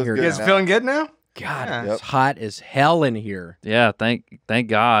right in feels here. good You now. guys feeling good now? God, Yeah. it's hot as hell in here. Yeah, thank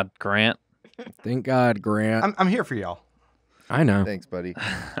God, Grant. Thank God, Grant. I'm here for y'all. I know. Thanks, buddy.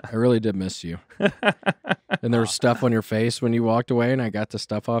 I really did miss you. And there was stuff on your face when you walked away, and I got the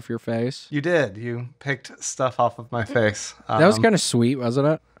stuff off your face. You did. You picked stuff off of my face. That was kind of sweet, wasn't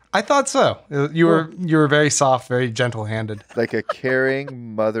it? I thought so. You were very soft, very gentle-handed. Like a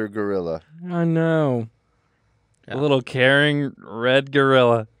caring mother gorilla. I know. A little caring red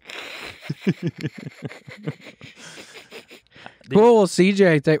gorilla. Cool. Well,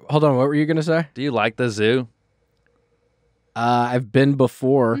 CJ, hold on. What were you going to say? Do you like the zoo? I've been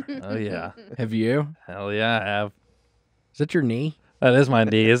before. Oh yeah. Have you? Hell yeah, I have. Is that your knee? That is my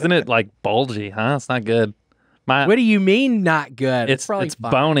knee. Isn't it like bulgy, huh? It's not good. What do you mean not good? It's probably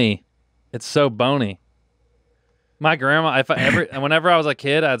fine. bony. It's so bony. My grandma, whenever I was a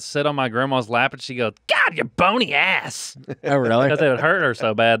kid, I'd sit on my grandma's lap and she'd go, "God, your bony ass," Oh, really? because it would hurt her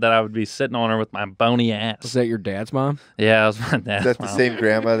so bad that I would be sitting on her with my bony Was ass. that your dad's mom? Yeah, it was my dad's Is that the mom. same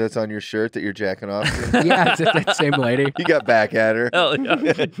grandma that's on your shirt that you're jacking off to? Yeah, it's that same lady. You got back at her. Hell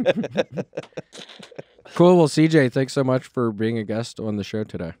yeah. Cool. Well, CJ, thanks so much for being a guest on the show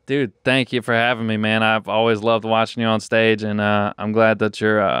today. Dude, thank you for having me, man. I've always loved watching you on stage, and I'm glad that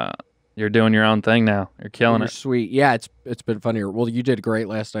you're doing your own thing now. You're killing You're it. sweet. Yeah, it's been funny. Well, you did great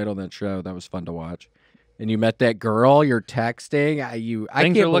last night on that show. That was fun to watch. And you met that girl. You're texting. I Things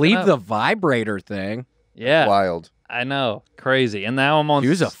can't are looking believe up. the vibrator thing. Yeah, Wild. I know, crazy. And now I'm on. He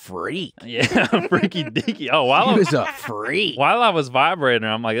was a freak. yeah, freaky deaky. Oh, He was a freak. while I was vibrating,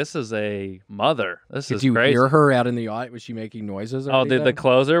 I'm like, this is a mother. This Did is you crazy. hear her out in the audience? Was she making noises? Or Oh, did the anything?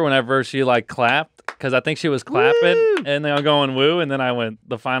 closer whenever she like clapped? Because I think she was clapping and they were going woo, and then I went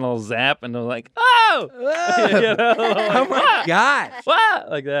the final zap, and they're like, oh, You know, Oh my God. what?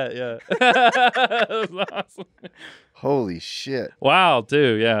 Like that, yeah. It was awesome. Holy shit. Wow,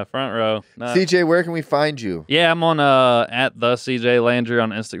 too, yeah, front row. Nuts. CJ, where can we find you? Yeah, I'm on at the CJ Landry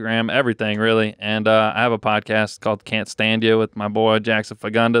on Instagram, everything really, and I have a podcast called Can't Stand You with my boy Jackson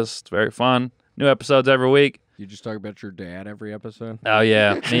Fagundes. It's very fun. New episodes every week. You just talk about your dad every episode? Oh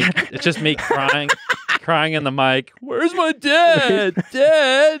yeah, it's just me crying in the mic. Where's my dad?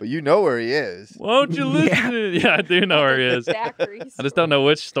 Dad, Well, you know where he is. won't you listen? Yeah, I do know where he is. Daiquiris. I just don't know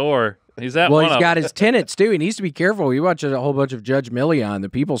which store. He's at Well, one he's of got his tenants too. He needs to be careful. He watches a whole bunch of Judge Millie on the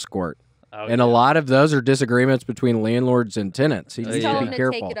People's Court. Oh, And a yeah. lot of those are disagreements between landlords and tenants. He needs Yeah. Tell to him be to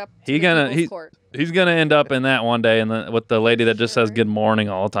careful. take it up He to gonna- the people's court. He's gonna end up in that one day, and with the lady that just says good morning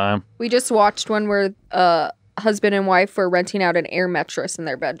all the time. We just watched one where a husband and wife were renting out an air mattress in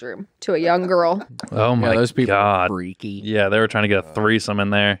their bedroom to a young girl. Oh my those people are God. freaky. Yeah, they were trying to get a threesome in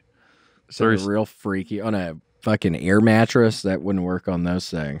there. So they're real freaky on a fucking air mattress. That wouldn't work on those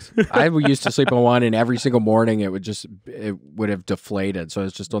things. I used to sleep on one, and every single morning it would have deflated. So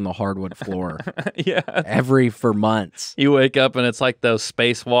it's just on the hardwood floor. Yeah. For months. You wake up and it's like those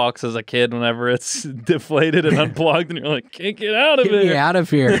spacewalks as a kid whenever it's deflated and unplugged, and you're like, can't get out of Get it. me out of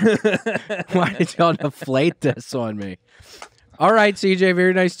here. Why did y'all deflate this on me? All right, CJ,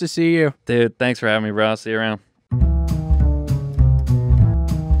 very nice to see you. Dude, thanks for having me, bro. See you around.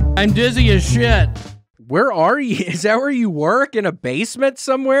 I'm dizzy as shit. Where are you? Is that where you work? In a basement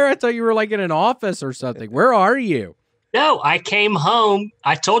somewhere? I thought you were like in an office or something. Where are you? No, I came home.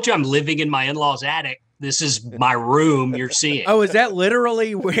 I told you I'm living in my in-laws' attic. This is my room you're seeing. Oh, is that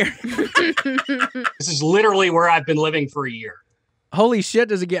literally where? This is literally where I've been living for a year. Holy shit,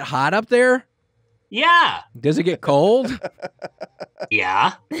 does it get hot up there? Yeah. Does it get cold?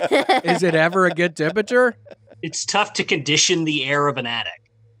 Yeah. Is it ever a good temperature? It's tough to condition the air of an attic.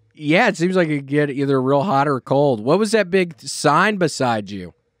 Yeah, it seems like it could get either real hot or cold. What was that big sign beside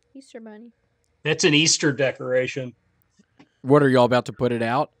you? Easter bunny. That's an Easter decoration. What, are y'all about to put it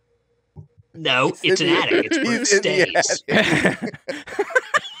out? No, it's an attic. It's where it stays.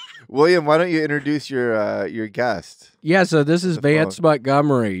 William, why don't you introduce your guest? Yeah, so this is The Vance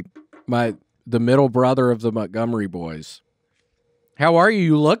Montgomery, the middle brother of the Montgomery boys. How are you?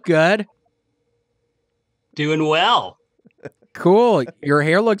 You look good. Doing well. Cool. Your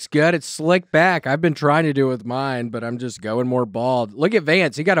hair looks good. It's slicked back. I've been trying to do it with mine, but I'm just going more bald. Look at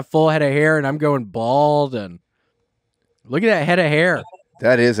Vance. He got a full head of hair, and I'm going bald. And look at that head of hair.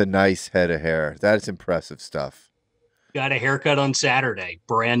 That is a nice head of hair. That is impressive stuff. Got a haircut on Saturday.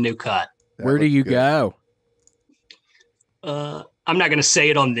 Brand new cut. That Where do looks you good. go? I'm not going to say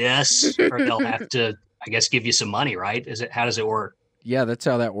it on this, or they'll have to, I guess, give you some money, right? How does it work? Yeah, that's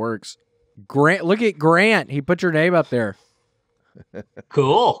how that works. Grant, look at Grant. He put your name up there.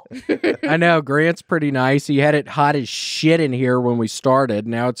 Cool. I know. Grant's pretty nice. He had it hot as shit in here when we started.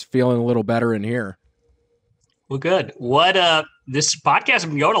 Now it's feeling a little better in here. Well, good. This podcast has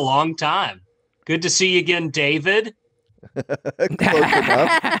been going a long time. Good to see you again, David. Close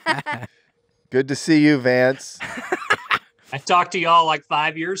enough. Good to see you, Vance. I talked to y'all like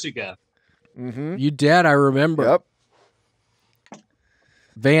 5 years ago. Mm-hmm. You did. I remember. Yep.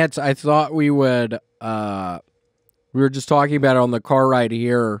 Vance, I thought we would, we were just talking about it on the car ride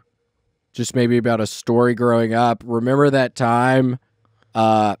here, just maybe about a story growing up. Remember that time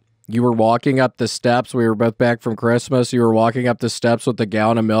you were walking up the steps? We were both back from Christmas. You were walking up the steps with a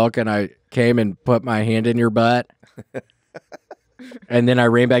gallon of milk, and I came and put my hand in your butt. And then I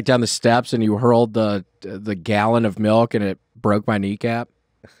ran back down the steps, and you hurled the gallon of milk, and it broke my kneecap.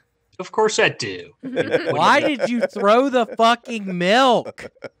 Of course I do. Why did you throw the fucking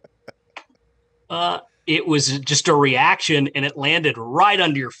milk? It was just a reaction, and it landed right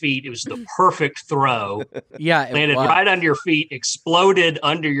under your feet. It was the perfect throw. Yeah, it Landed was. right under your feet, exploded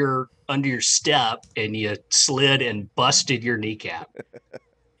under your step, and you slid and busted your kneecap.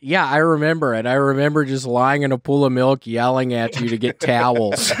 Yeah, I remember it. I remember just lying in a pool of milk yelling at you to get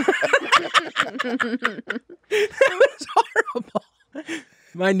towels. It was horrible.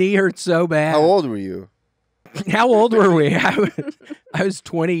 My knee hurt so bad. How old were you? How old were we? I was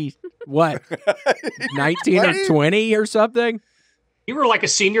 20, what? 19 or 20 or something? You were like a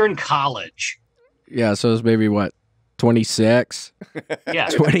senior in college. Yeah, so it was maybe what? 26? Yeah,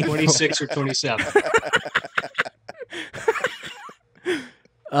 26 or 27.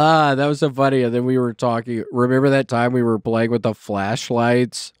 That was so funny. And then we were talking. Remember that time we were playing with the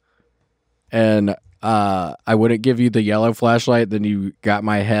flashlights? And I wouldn't give you the yellow flashlight. Then you got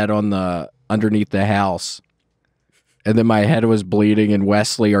my head on the underneath the house. And then my head was bleeding. And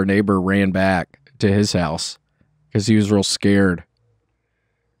Wesley, our neighbor, ran back to his house because he was real scared.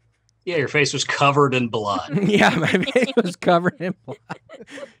 Yeah, your face was covered in blood. Yeah, my face was covered in blood.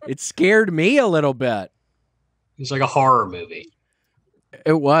 It scared me a little bit. It was like a horror movie.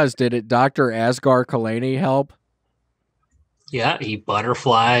 It was. Did it Dr. Asghar Kalani help? Yeah, he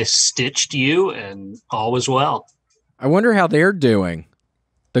butterfly stitched you and all was well. I wonder how they're doing.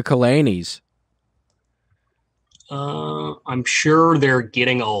 The Kalanis. I'm sure they're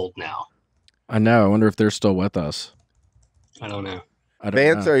getting old now. I know. I wonder if they're still with us. I don't know. I don't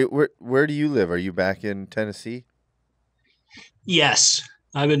Vance, know. where do you live? Are you back in Tennessee? Yes,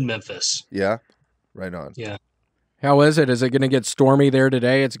 I'm in Memphis. Yeah. Right on. Yeah. How is it? Is it going to get stormy there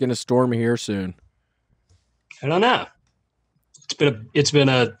today? It's going to storm here soon. I don't know.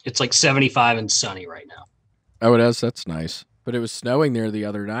 It's like 75 and sunny right now. Oh, it is? That's nice. But it was snowing there the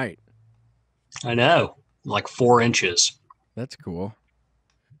other night. I know. like 4 inches. That's cool.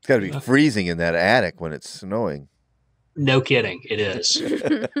 It's got to be freezing in that attic when it's snowing. No kidding. It is.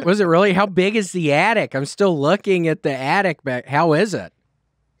 Was it really? How big is the attic? I'm still looking at the attic back. How is it?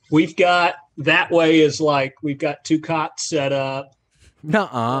 We've got that way is like we've got 2 cots set up.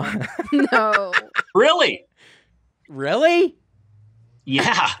 Nuh-uh. No. Really? Really? Yeah.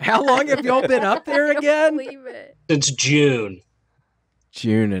 How long have y'all been up there I don't again? believe it. Since June.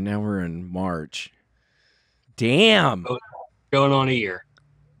 June, and now we're in March. Damn. Going on a year.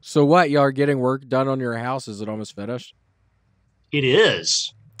 So what? Y'all are getting work done on your house? Is it almost finished? It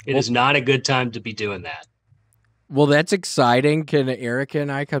is. It is not a good time to be doing that. Well, that's exciting. Can Erica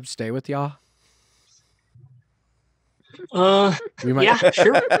and I come stay with y'all? We might. Yeah,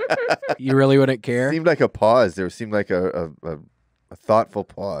 sure. You really wouldn't care? Seemed like a pause. There seemed like a thoughtful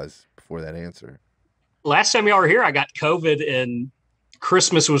pause before that answer. Last time y'all were here, I got COVID and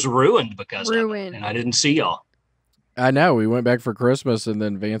Christmas was ruined because of it, and I didn't see y'all. I know. We went back for Christmas, and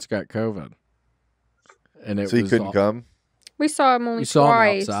then Vance got COVID, and it So he was couldn't come? We saw him only You saw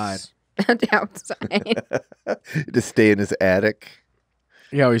him twice. outside. Outside. To stay in his attic.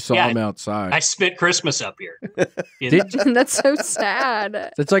 Yeah, we saw Yeah, him outside. I spent Christmas up here. That's so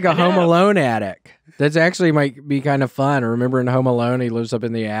sad. It's like a I know. Home Alone attic. That's actually might be kind of fun. Remember in Home Alone, he lives up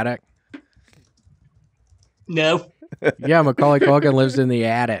in the attic? No. Yeah, Macaulay Culkin lives in the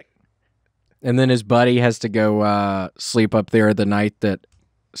attic. And then his buddy has to go sleep up there the night that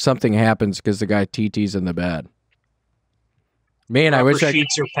something happens because the guy TT's in the bed. Man, I wish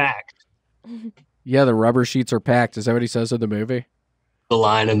sheets are packed. Yeah, the rubber sheets are packed. Is that what he says in the movie? The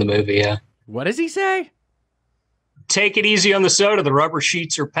line in the movie, yeah. What does he say? Take it easy on the soda. The rubber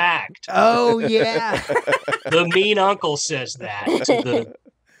sheets are packed. Oh, yeah. The mean uncle says that to the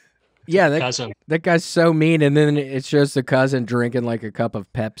Yeah, cousin. that guy's so mean. And then it shows the cousin drinking like a cup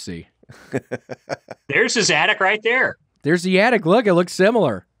of Pepsi. There's his attic right there. There's the attic. Look, it looks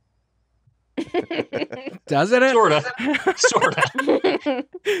similar. Doesn't it? Sort of.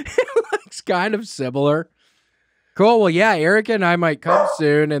 It looks kind of similar. Cool. Well, yeah, Erica and I might come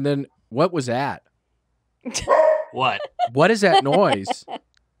soon. And then what was that? What? What is that noise?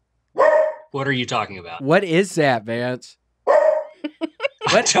 What are you talking about? What is that, Vance?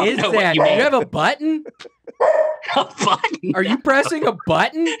 What don't is know what that? you Do mean. you have a button? A button? Are you pressing a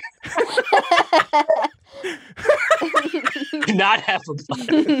button? Do not have a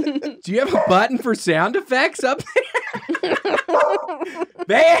button. Do you have a button for sound effects up there?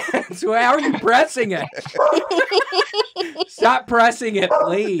 Vance, how are you pressing it? Stop pressing it,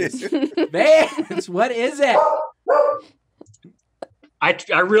 please. Vance, what is it? I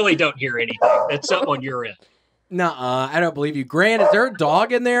really don't hear anything. That's something on your end. Nuh-uh, I don't believe you. Grant, is there a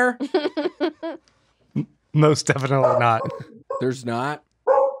dog in there? Most definitely not. There's not.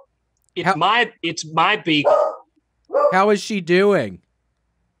 It's my beagle. How is she doing?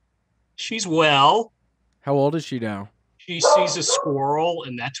 She's well. How old is she now? She sees a squirrel,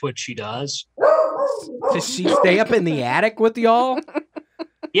 and that's what she does. Does she stay up in the attic with y'all?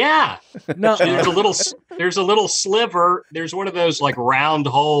 Yeah. No. There's a little sliver. There's one of those like round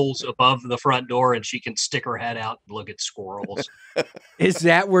holes above the front door, and she can stick her head out and look at squirrels. Is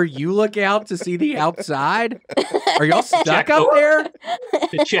that where you look out to see the outside? Are y'all stuck Check up there?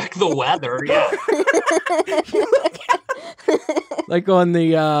 To check the weather. Yeah. Like on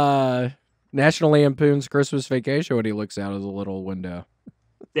the National Lampoon's Christmas Vacation when he looks out of the little window.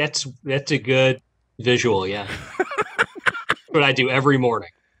 That's a good visual. Yeah. What I do every morning.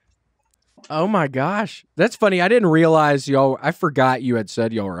 Oh my gosh. That's funny. I didn't realize y'all, I forgot you had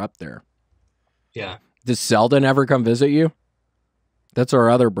said y'all were up there. Yeah. Does Selden ever come visit you? That's our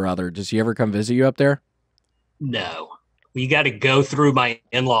other brother. Does he ever come visit you up there? No. You got to go through my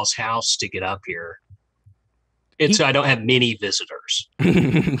in-laws' house to get up here. I don't have many visitors.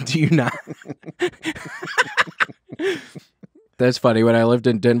 Do you not? That's funny. When I lived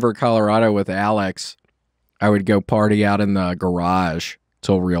in Denver, Colorado with Alex, I would go party out in the garage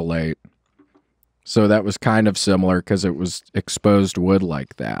till real late. So that was kind of similar because it was exposed wood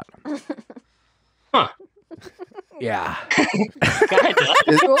like that. Huh. Yeah. Kinda.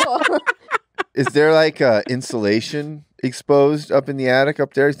 Cool. Is there like insulation exposed up in the attic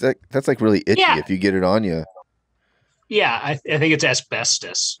up there? That's like really itchy Yeah. if you get it on you. Yeah, I think it's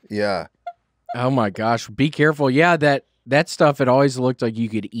asbestos. Yeah. Oh my gosh. Be careful. Yeah, that stuff, it always looked like you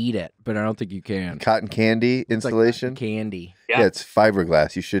could eat it, but I don't think you can. Cotton candy It's like insulation. candy. Yeah. Yeah, it's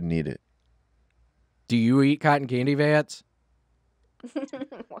fiberglass. You shouldn't eat it. Do you eat cotton candy, Vance?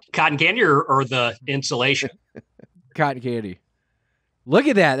 Cotton candy or the insulation? Cotton candy. Look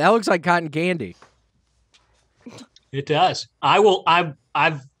at that. That looks like cotton candy. It does. I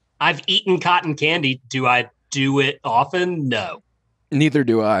I've eaten cotton candy. Do I do it often? No. Neither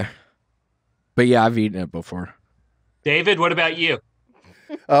do I. But yeah, I've eaten it before. David, what about you?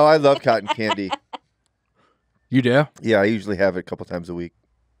 Oh, I love cotton candy. You do? Yeah, I usually have it a couple times a week.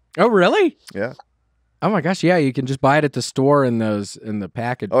 Oh, really? Yeah. Oh my gosh, yeah, you can just buy it at the store in the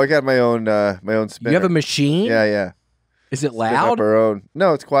package. Oh, I got my own spinner. You have a machine? Yeah, yeah. Is it Spin loud? up our own.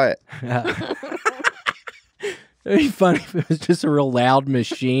 No, it's quiet. It'd be funny if it was just a real loud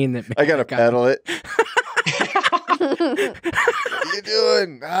machine that I gotta pedal it. What are you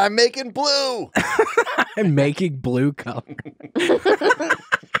doing? I'm making blue. I'm making blue color.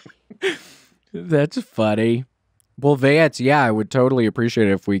 That's funny. Well, Vance, yeah, I would totally appreciate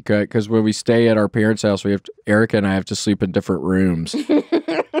it if we could, because when we stay at our parents' house, Erica and I have to sleep in different rooms.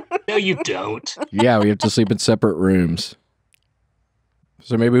 No, you don't. Yeah, we have to sleep in separate rooms.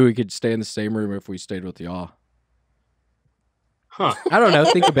 So maybe we could stay in the same room if we stayed with y'all. Huh. I don't know.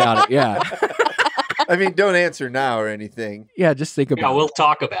 Think about it. Yeah. I mean, don't answer now or anything. Yeah, just think about Yeah, it. we'll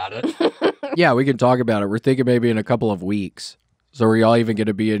talk about it. Yeah, we can talk about it. We're thinking maybe in a couple of weeks. So are y'all even going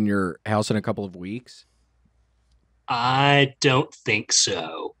to be in your house in a couple of weeks? I don't think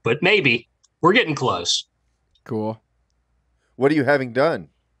so, but maybe. We're getting close. Cool. What are you having done?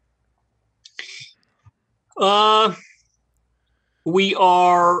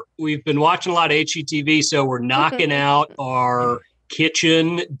 We've been watching a lot of HGTV, so we're knocking out our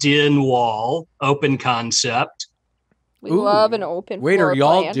kitchen den wall, open concept. We Ooh. love an open Wait, floor are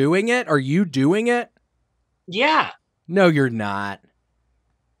y'all plan. doing it? Are you doing it? Yeah, No, you're not.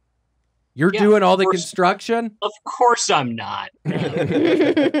 You're Yeah, doing all the of course. construction? of course I'm not.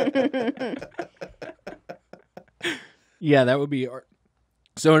 Yeah, that would be.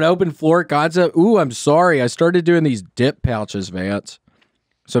 So an open floor concept. Ooh, I'm sorry. I started doing these dip pouches, Vance.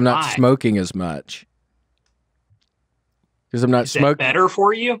 So I'm not Why? smoking as much. Because I'm not Is that smoking. better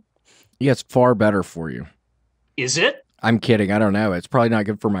for you? Yeah, it's far better for you. Is it? I'm kidding. I don't know. It's probably not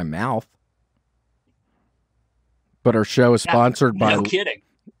good for my mouth. But our show is sponsored by. No kidding.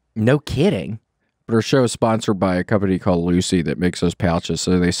 No kidding. But our show is sponsored by a company called Lucy that makes those pouches.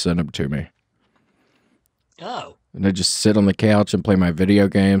 So they send them to me. Oh, And I just sit on the couch and play my video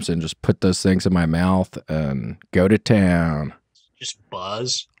games and just put those things in my mouth and go to town. just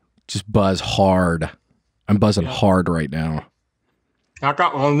buzz. Just buzz hard. I'm buzzing Yeah. hard right now. I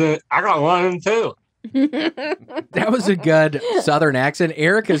got one too. That was a good Southern accent.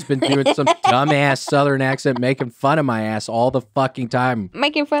 Erica's been doing some dumbass Southern accent, making fun of my ass all the fucking time.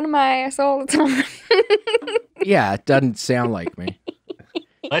 Making fun of my ass all the time. Yeah, it doesn't sound like me.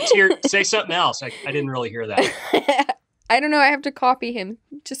 Let's say something else. I didn't really hear that. I don't know. I have to copy him.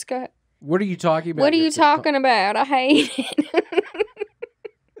 Just go. What are you talking about? What are you talking about? I hate it.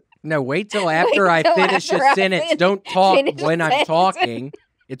 No, wait till after I till finish after a I sentence. finish- Don't talk finish a when I'm sentence. talking.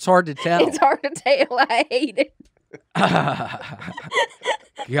 It's hard to tell. It's hard to tell. I hate it.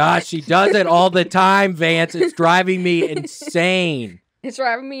 Gosh, she does it all the time, Vance. It's driving me insane. It's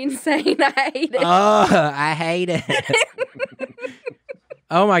driving me insane. I hate it. Oh, I hate it.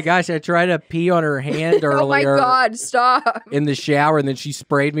 Oh my gosh, I tried to pee on her hand Oh my earlier God, stop. in the shower, and then she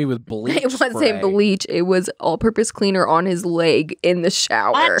sprayed me with bleach. It wasn't spray. bleach. It was all-purpose cleaner on his leg in the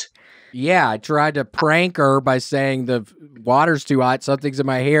shower. What? Yeah, I tried to prank her by saying the water's too hot, something's in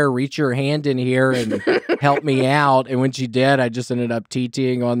my hair, reach your hand in here and help me out. And when she did, I just ended up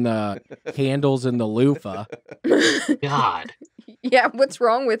TTing on the handles in the loofah. God. Yeah, what's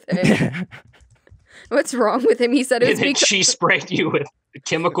wrong with him? What's wrong with him? He said it And was then because she sprayed you with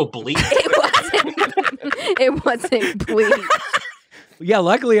chemical bleach. it wasn't bleach. Yeah,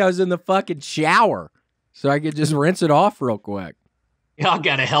 luckily I was in the fucking shower, so I could just rinse it off real quick. Y'all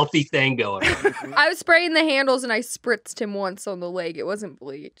got a healthy thing going on. I was spraying the handles and I spritzed him once on the leg. It wasn't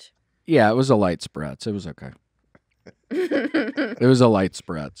bleach. Yeah, it was a light spritz. It was okay. It was a light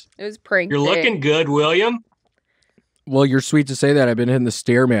spritz. It was prank. You're day. looking good, William. Well, you're sweet to say that. I've been hitting the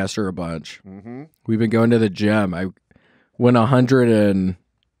Stairmaster a bunch. Mm-hmm. We've been going to the gym. I went 150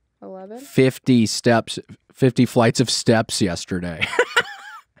 11. steps, 50 flights of steps yesterday.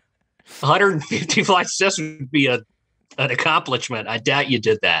 150 flight steps would be an accomplishment. I doubt you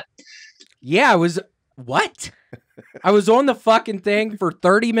did that. Yeah, I was, what? I was on the fucking thing for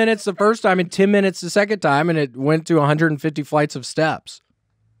 30 minutes the first time and 10 minutes the second time, and it went to 150 flights of steps.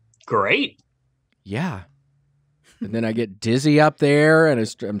 Great. Yeah. And then I get dizzy up there,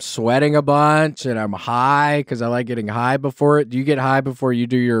 and I'm sweating a bunch, and I'm high because I like getting high before it. Do you get high before you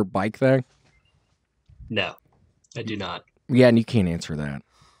do your bike thing? No, I do not. Yeah, and you can't answer that.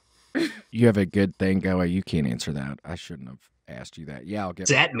 You have a good thing going. You can't answer that. I shouldn't have asked you that. Yeah, I'll get.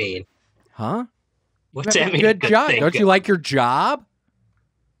 What's that mean? Huh? What's You have that a mean? good job. thing Don't you going? like your job?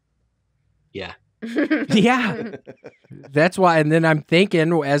 Yeah. Yeah. That's why. And then I'm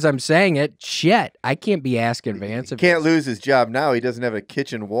thinking, as I'm saying it, shit, I can't be asking Vance. He If can't lose his job now. He doesn't have a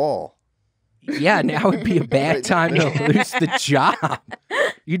kitchen wall. Yeah, now would be a bad time to lose the job.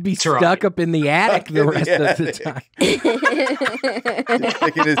 You'd be That's stuck right. up in the attic the rest of the time.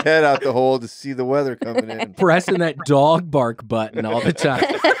 Sticking his head out the hole to see the weather coming in. Pressing that dog bark button all the time.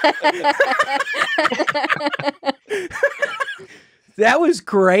 That was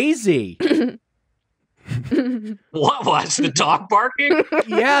crazy. What was the dog barking?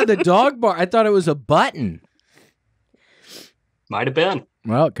 Yeah, the dog bark. I thought it was a button. Might have been.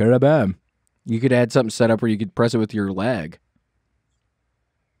 Well, it could have been. You could add something set up where you could press it with your leg.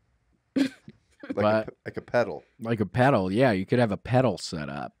 Like a pedal. Like a pedal. Yeah, you could have a pedal set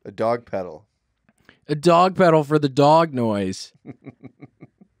up. A dog pedal. A dog pedal for the dog noise.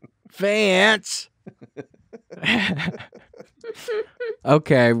 Vance.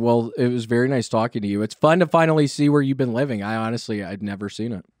 Okay, well, it was very nice talking to you. It's fun to finally see where you've been living. I'd never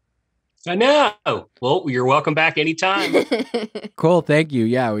seen it. I know. Well, you're welcome back anytime. Cool, thank you.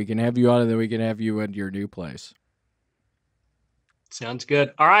 Yeah, we can have you on and then we can have you at your new place. Sounds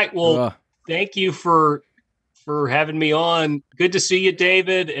good. All right. Well, thank you for having me on. Good to see you,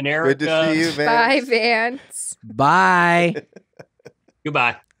 David and Erica. Good to see you, Vance. Bye, Vance. Bye.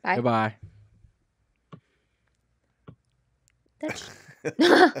 Goodbye. Bye. Goodbye.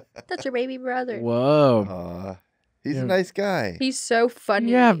 That's your baby brother. Whoa. He's Yeah. a nice guy. He's so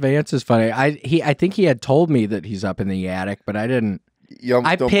funny. Yeah, Vance is funny. I think he had told me that he's up in the attic, but I didn't. You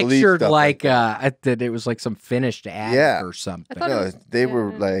almost I don't believe pictured stuff like that. that it was like some finished attic Yeah. or something. thought it No, was- they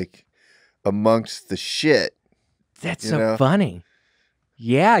were yeah. like amongst the shit. That's you so know? funny.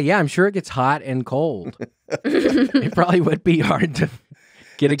 Yeah, I'm sure it gets hot and cold. It probably would be hard to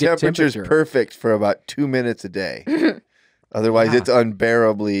get a good Temperature's temperature. perfect for about 2 minutes a day. Otherwise, Yeah. it's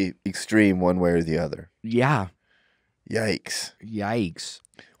unbearably extreme one way or the other. Yeah. Yikes. Yikes.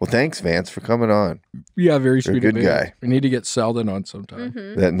 Well, thanks, Vance, for coming on. Yeah, very You're a sweet. good of him. guy. We need to get Selden on sometime.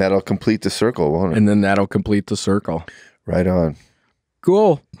 Mhm. That'll complete the circle, won't it? And then that'll complete the circle. Right on.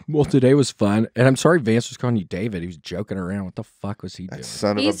 Cool. Well, today was fun. And I'm sorry Vance was calling you David. He was joking around. What the fuck was he doing? That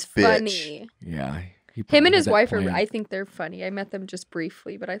son He's of a bitch. funny. Yeah. He Him probably and had his that wife are. planned. I think they're funny. I met them just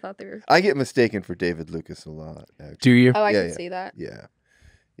briefly, but I thought they were. I get mistaken for David Lucas a lot. Actually. Do you? Oh, I Yeah, can yeah. see that. Yeah.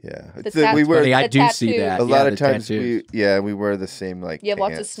 Yeah. The It's that we tattoo. wear Funny, I The do see tattoos. that. a lot Yeah, of the times tattoos. we wear the same like You have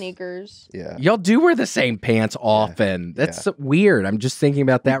lots of pants. sneakers. Yeah. Y'all do wear the same pants often. That's so weird. I'm just thinking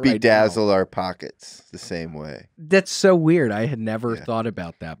about that right now. Bedazzle our pockets the same way. That's so weird. I had never Yeah. thought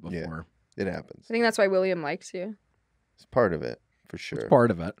about that Yeah. before. It happens. I think that's why William likes you. It's part of it for sure. It's part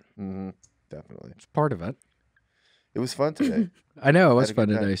of it. Definitely. It's part of it. It was fun today. I know it was Had a fun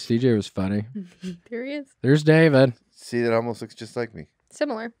good today. time. CJ was funny. There he is. There's David. See, that almost looks just like me.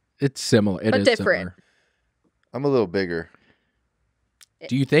 Similar. It's similar. It But is different. similar. I'm a little bigger.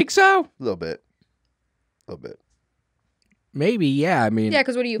 Do you think so? A little bit. A little bit. Maybe. Yeah. I mean. Yeah,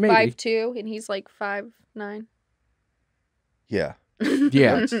 because what are you, maybe. 5'2", and he's like 5'9"? Yeah.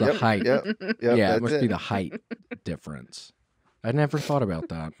 Yeah. It's the Yep, height. Yep. Yep. Yeah. It That's must be the height difference. I never thought about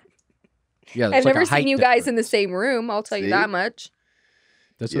that. Yeah. I've never seen you guys in the same room. I'll tell you See? that much.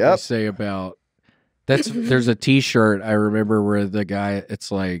 That's what they Yep. say about. There's a T-shirt I remember where the guy.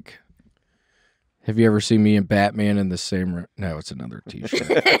 It's like, have you ever seen me and Batman in the same room? No, it's another T-shirt.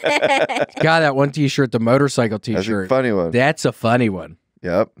 God, that one T-shirt, the motorcycle That's a T-shirt. funny one. That's a funny one.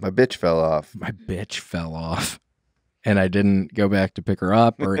 Yep. My bitch fell off. My bitch fell off, and I didn't go back to pick her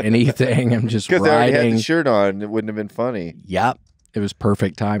up or anything. I'm just Because I already had riding. the shirt on. It wouldn't have been funny. Yep, it was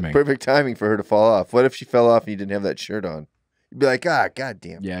perfect timing. Perfect timing for her to fall off. What if she fell off and you didn't have that shirt on? You'd be like,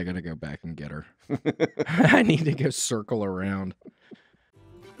 goddamn. Yeah, I gotta go back and get her. I need to go circle around.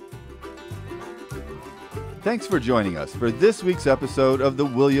 Thanks for joining us for this week's episode of The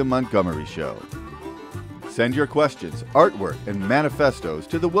William Montgomery Show. Send your questions, artwork, and manifestos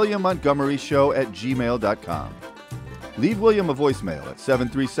to thewilliammmontgomeryshow@gmail.com. Leave William a voicemail at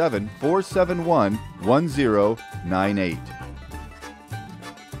 737-471-1098.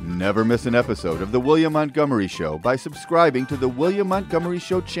 Never miss an episode of The William Montgomery Show by subscribing to The William Montgomery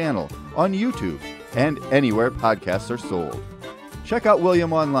Show channel on YouTube and anywhere podcasts are sold. Check out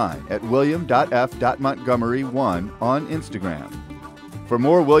William online at william.f.montgomery1 on Instagram. For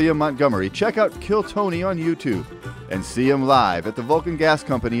more William Montgomery, check out Kill Tony on YouTube and see him live at the Vulcan Gas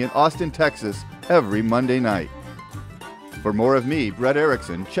Company in Austin, Texas every Monday night. For more of me, Brett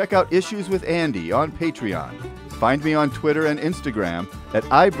Erickson, check out Issues with Andy on Patreon. Find me on Twitter and Instagram at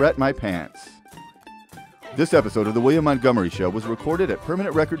IBrettMyPants. This episode of The William Montgomery Show was recorded at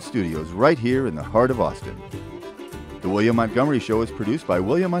Permanent Record Studios right here in the heart of Austin. The William Montgomery Show is produced by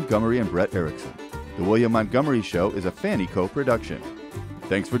William Montgomery and Brett Erickson. The William Montgomery Show is a FannieCo production.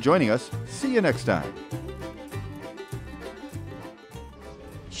 Thanks for joining us. See you next time.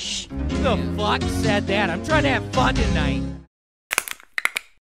 Shh, who the fuck said that? I'm trying to have fun tonight.